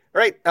 All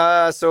right,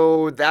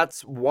 so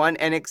that's one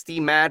NXT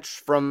match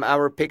from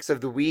our picks of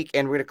the week,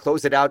 and we're going to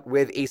close it out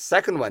with a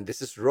second one. This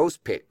is Rose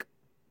pick.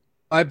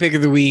 My pick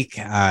of the week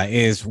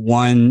is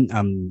one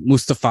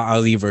Mustafa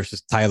Ali versus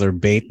Tyler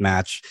Bate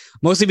match,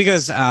 mostly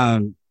because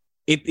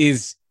it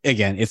is,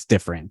 again, it's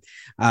different.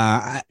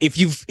 If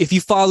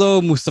you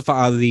follow Mustafa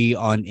Ali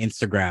on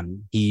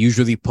Instagram, he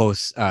usually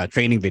posts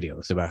training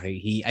videos about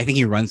I think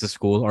he runs a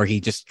school, or he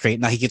just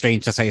trains sa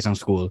isang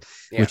school,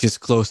 which is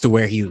close to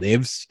where he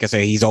lives, because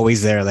he's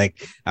always there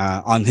like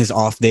on his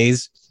off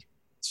days.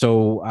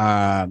 So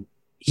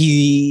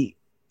he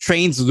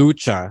trains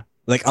lucha,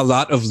 like a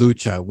lot of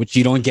lucha, which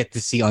you don't get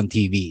to see on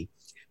TV,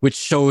 which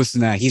shows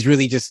that he's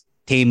really just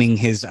taming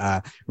his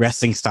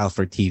wrestling style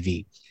for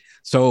TV.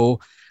 So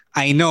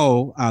I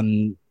know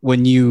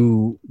when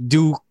you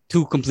do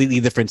two completely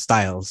different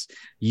styles,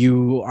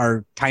 you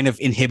are kind of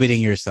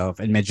inhibiting yourself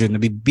and medyo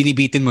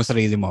binibitin mo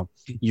sarili mo.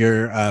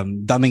 You're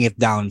dumbing it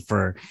down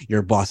for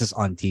your bosses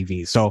on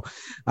TV. So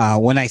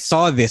when I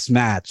saw this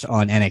match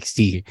on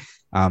NXT,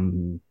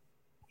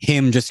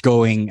 him just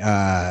going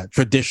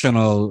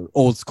traditional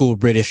old school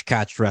British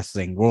catch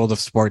wrestling, World of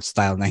Sports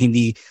style, na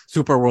hindi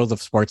super World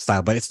of Sports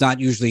style, but it's not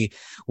usually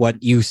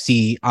what you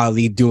see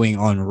Ali doing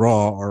on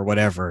Raw or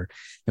whatever.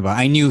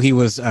 I knew he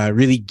was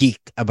really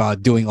geeked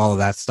about doing all of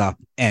that stuff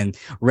and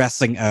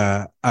wrestling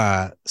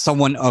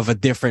someone of a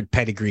different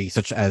pedigree,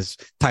 such as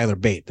Tyler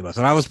Bate.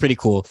 So that was pretty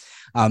cool.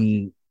 I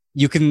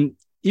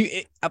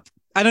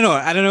don't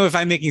know if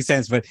I'm making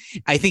sense, but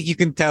I think you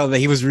can tell that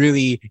he was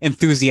really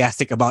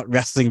enthusiastic about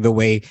wrestling the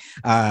way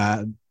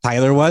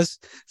Tyler was.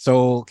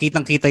 So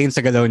kitang-kita yun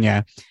sa galaw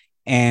niya.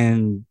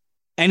 And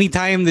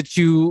anytime that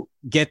you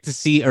get to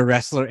see a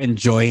wrestler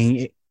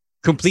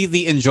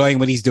completely enjoying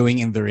what he's doing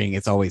in the ring,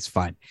 it's always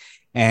fun.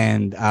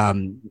 And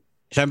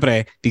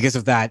syempre, because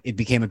of that, it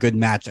became a good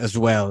match as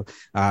well.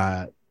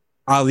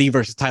 Ali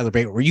versus Tyler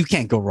Bate, where you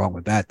can't go wrong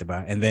with that,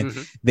 diba? And then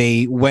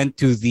they went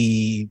to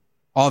the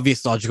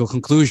obvious logical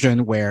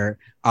conclusion where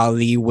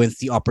Ali wins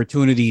the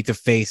opportunity to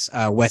face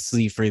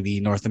Wesley for the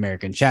North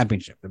American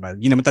Championship.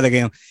 Diba? Yun naman talaga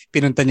yung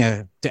pinunta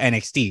niya to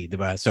NXT.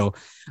 Diba? So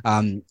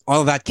all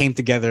of that came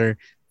together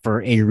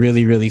for a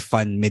really, really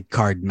fun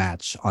mid-card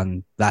match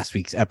on last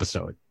week's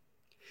episode.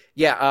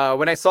 Yeah,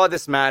 when I saw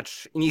this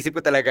match, inisip ko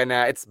talaga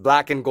na it's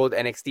black and gold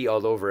NXT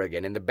all over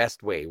again in the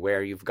best way,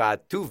 where you've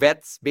got two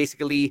vets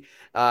basically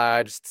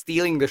just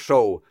stealing the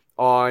show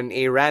on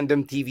a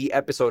random TV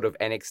episode of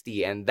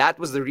NXT. And that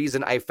was the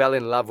reason I fell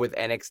in love with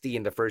NXT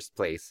in the first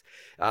place.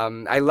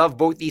 I love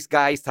both these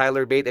guys,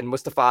 Tyler Bate and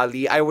Mustafa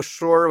Ali. I was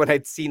sure when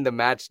I'd seen the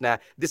match na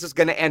this was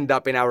going to end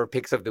up in our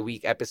Picks of the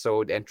Week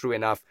episode. And true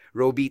enough,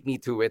 Ro beat me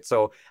to it.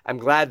 So I'm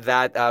glad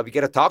that we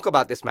get to talk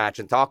about this match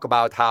and talk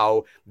about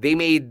how they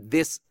made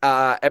this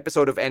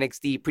episode of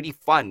NXT pretty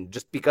fun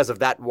just because of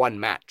that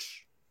one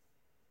match.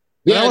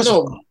 Yeah,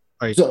 no.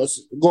 So,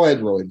 go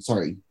ahead, Rowan.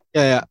 Sorry.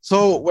 Yeah.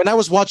 So when I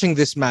was watching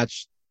this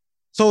match,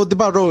 so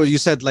diba, Ro, you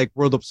said like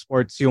World of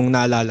Sports yung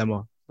naalala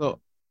mo. So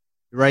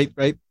right?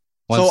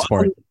 One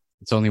sport.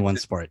 It's only one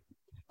sport.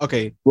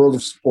 Okay. World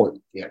of Sport.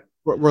 Yeah.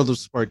 World of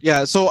Sport.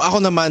 Yeah. So ako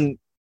naman,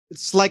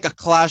 it's like a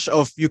clash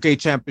of UK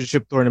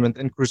Championship Tournament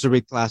and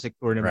Cruiserweight Classic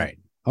Tournament. Right.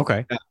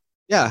 Okay.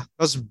 Yeah,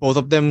 because both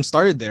of them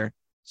started there.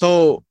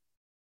 So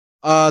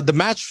the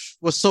match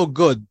was so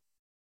good.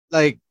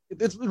 Like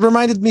it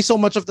reminded me so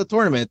much of the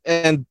tournament,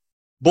 and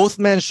both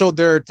men showed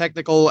their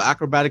technical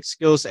acrobatic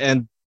skills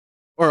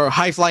or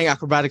high-flying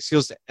acrobatic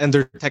skills and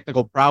their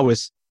technical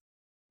prowess.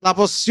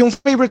 Tapos, yung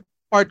favorite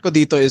part ko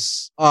dito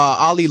is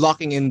Ali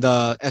locking in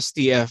the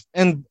STF.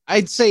 And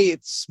I'd say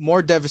it's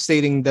more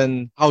devastating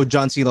than how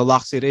John Cena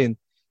locks it in.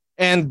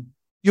 And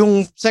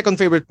yung second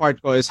favorite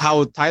part ko is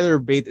how Tyler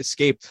Bate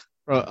escaped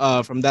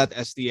from that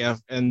STF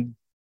and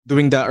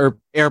doing the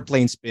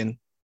airplane spin.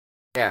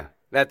 Yeah,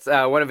 that's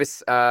one of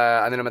his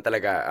ano naman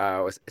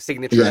talaga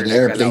signature. Yeah, the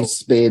airplane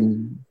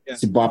spin,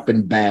 si bop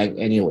and bang.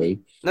 Anyway,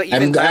 no,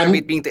 even Tyler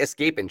Bate being to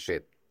escape and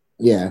shit.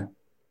 Yeah,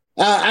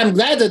 I'm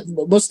glad that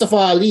Mustafa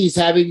Ali is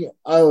having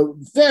a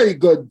very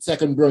good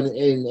second run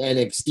in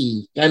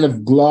NXT. Kind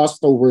of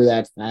glossed over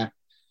that fact,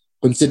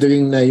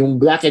 considering na yung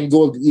black and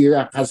gold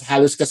era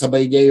halos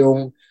kasabay niya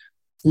yung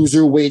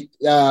cruiserweight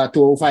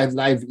 205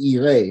 live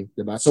era,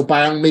 diba? So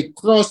parang may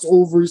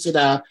crossover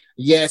sila,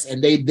 yes, and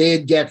they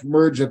did get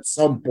merged at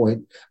some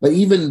point. But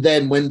even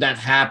then, when that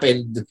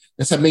happened,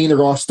 nasa main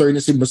roster na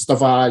si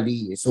Mustafa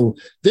Ali. So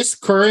this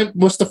current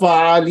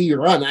Mustafa Ali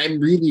run, I'm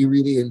really,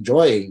 really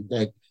enjoying.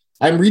 Like,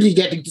 I'm really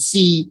getting to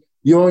see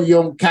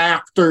yung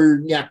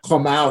character niya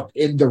come out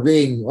in the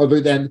ring,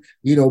 other than,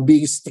 you know,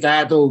 being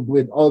straddled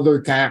with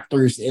other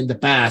characters in the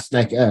past,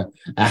 like a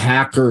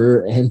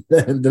hacker and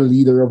the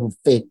leader of a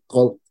fake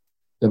cult.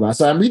 Diba?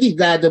 So I'm really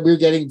glad that we're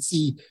getting to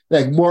see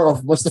like more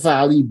of Mustafa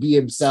Ali be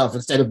himself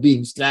instead of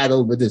being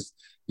straddled with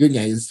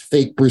his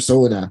fake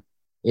persona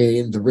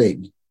in the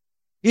ring.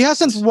 He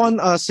hasn't won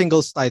a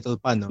singles title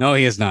pa, no? No,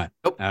 he has not.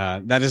 Nope.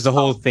 That is the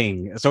whole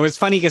thing. So it's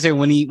funny because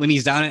when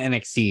he's down at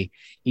NXT,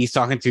 he's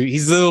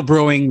little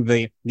broing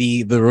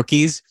the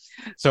rookies.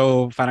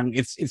 So parang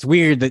it's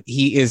weird that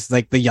he is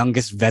like the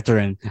youngest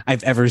veteran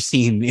I've ever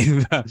seen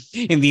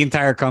in the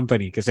entire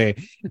company. Because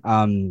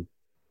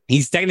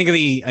he's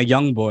technically a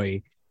young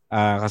boy.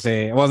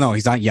 Well, no,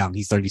 he's not young.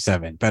 He's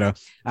 37. But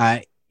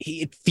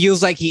it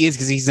feels like he is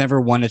because he's never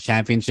won a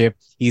championship.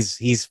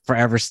 He's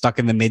forever stuck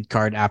in the mid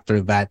card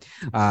after that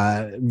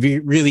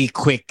really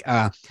quick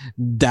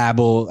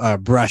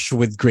brush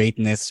with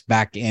greatness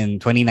back in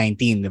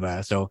 2019,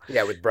 diba? So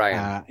yeah, with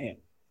Brian.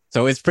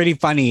 So it's pretty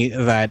funny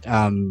that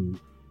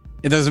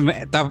it doesn't.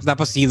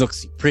 Tapos he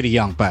looks pretty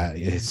young, but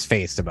his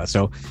face, diba?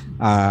 So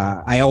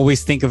I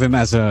always think of him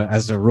as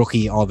a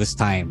rookie all this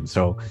time.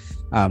 So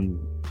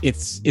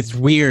it's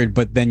weird,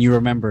 but then you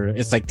remember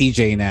it's like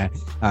TJ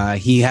na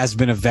he has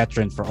been a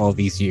veteran for all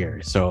these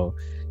years. So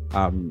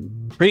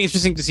pretty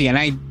interesting to see, and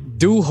I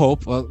do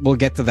hope we'll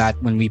get to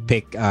that when we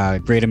pick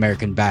Great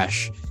American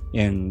Bash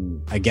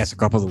in, I guess, a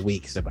couple of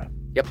weeks.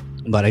 Yep.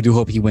 But I do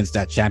hope he wins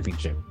that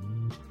championship.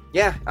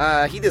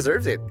 Yeah, he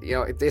deserves it.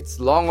 You know, it's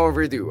long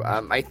overdue.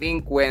 I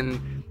think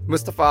when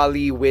Mustafa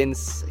Ali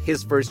wins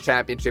his first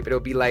championship,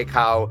 it'll be like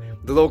how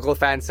the local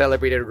fans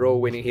celebrated Ro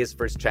winning his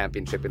first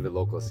championship in the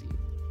local scene.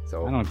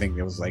 So I don't think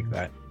it was like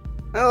that.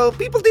 Oh,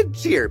 people did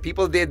cheer.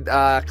 People did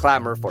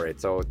clamor for it.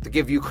 So to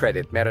give you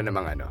credit, meron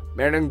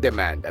ng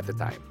demand at the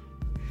time.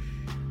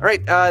 All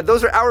right,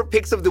 those are our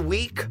picks of the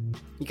week.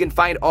 You can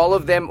find all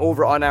of them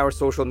over on our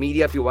social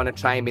media if you want to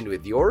chime in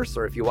with yours,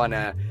 or if you want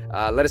to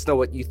let us know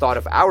what you thought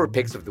of our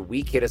picks of the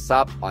week. Hit us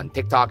up on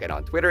TikTok and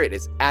on Twitter. It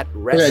is at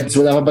Threads.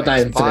 Wala pa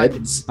tayong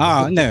Threads.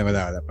 No,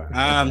 wala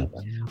pa.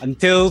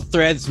 Until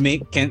Threads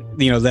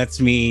lets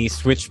me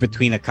switch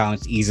between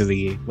accounts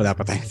easily, wala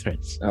pa tayong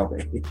Threads.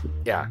 Okay.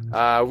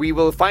 Yeah, we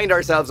will find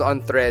ourselves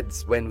on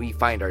Threads when we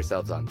find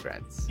ourselves on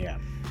Threads. Yeah.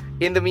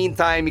 In the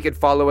meantime, you can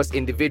follow us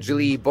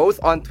individually,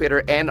 both on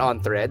Twitter and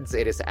on Threads.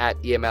 It is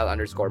at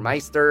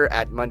EML_Meister,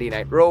 at Monday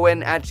Night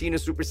Rowan, at Chino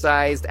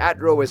Supersized, at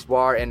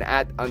Roeswar, and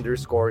at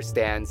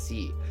 _Stan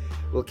C.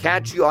 We'll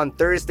catch you on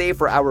Thursday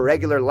for our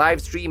regular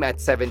live stream at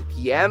 7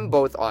 p.m.,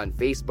 both on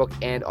Facebook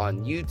and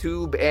on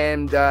YouTube.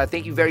 And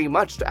thank you very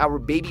much to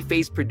our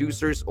babyface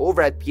producers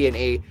over at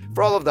PNA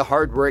for all of the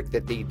hard work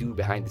that they do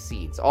behind the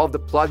scenes. All of the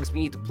plugs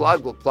we need to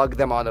plug, we'll plug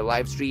them on the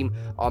live stream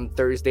on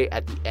Thursday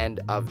at the end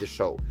of the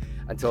show.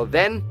 Until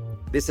then,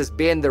 this has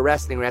been the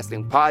Wrestling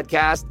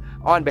Podcast.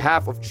 On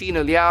behalf of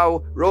Chino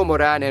Liao, Ro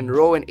Moran, and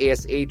Rowan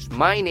ASH,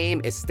 my name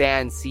is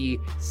Stan C.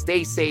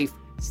 Stay safe,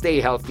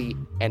 stay healthy,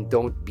 and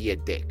don't be a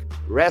dick.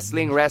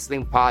 Wrestling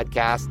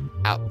Podcast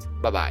out.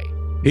 Bye-bye.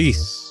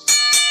 Peace.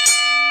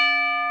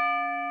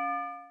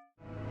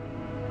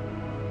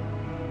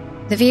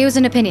 The views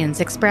and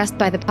opinions expressed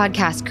by the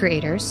podcast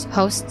creators,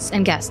 hosts,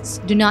 and guests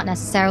do not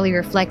necessarily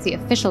reflect the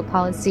official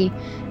policy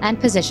and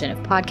position of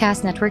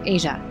Podcast Network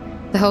Asia,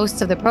 the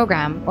hosts of the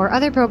program, or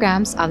other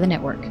programs of the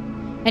network.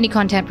 Any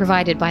content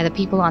provided by the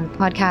people on the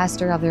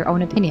podcast are of their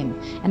own opinion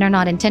and are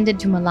not intended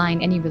to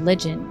malign any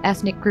religion,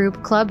 ethnic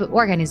group, club,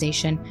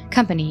 organization,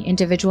 company,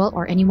 individual,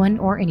 or anyone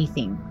or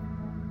anything.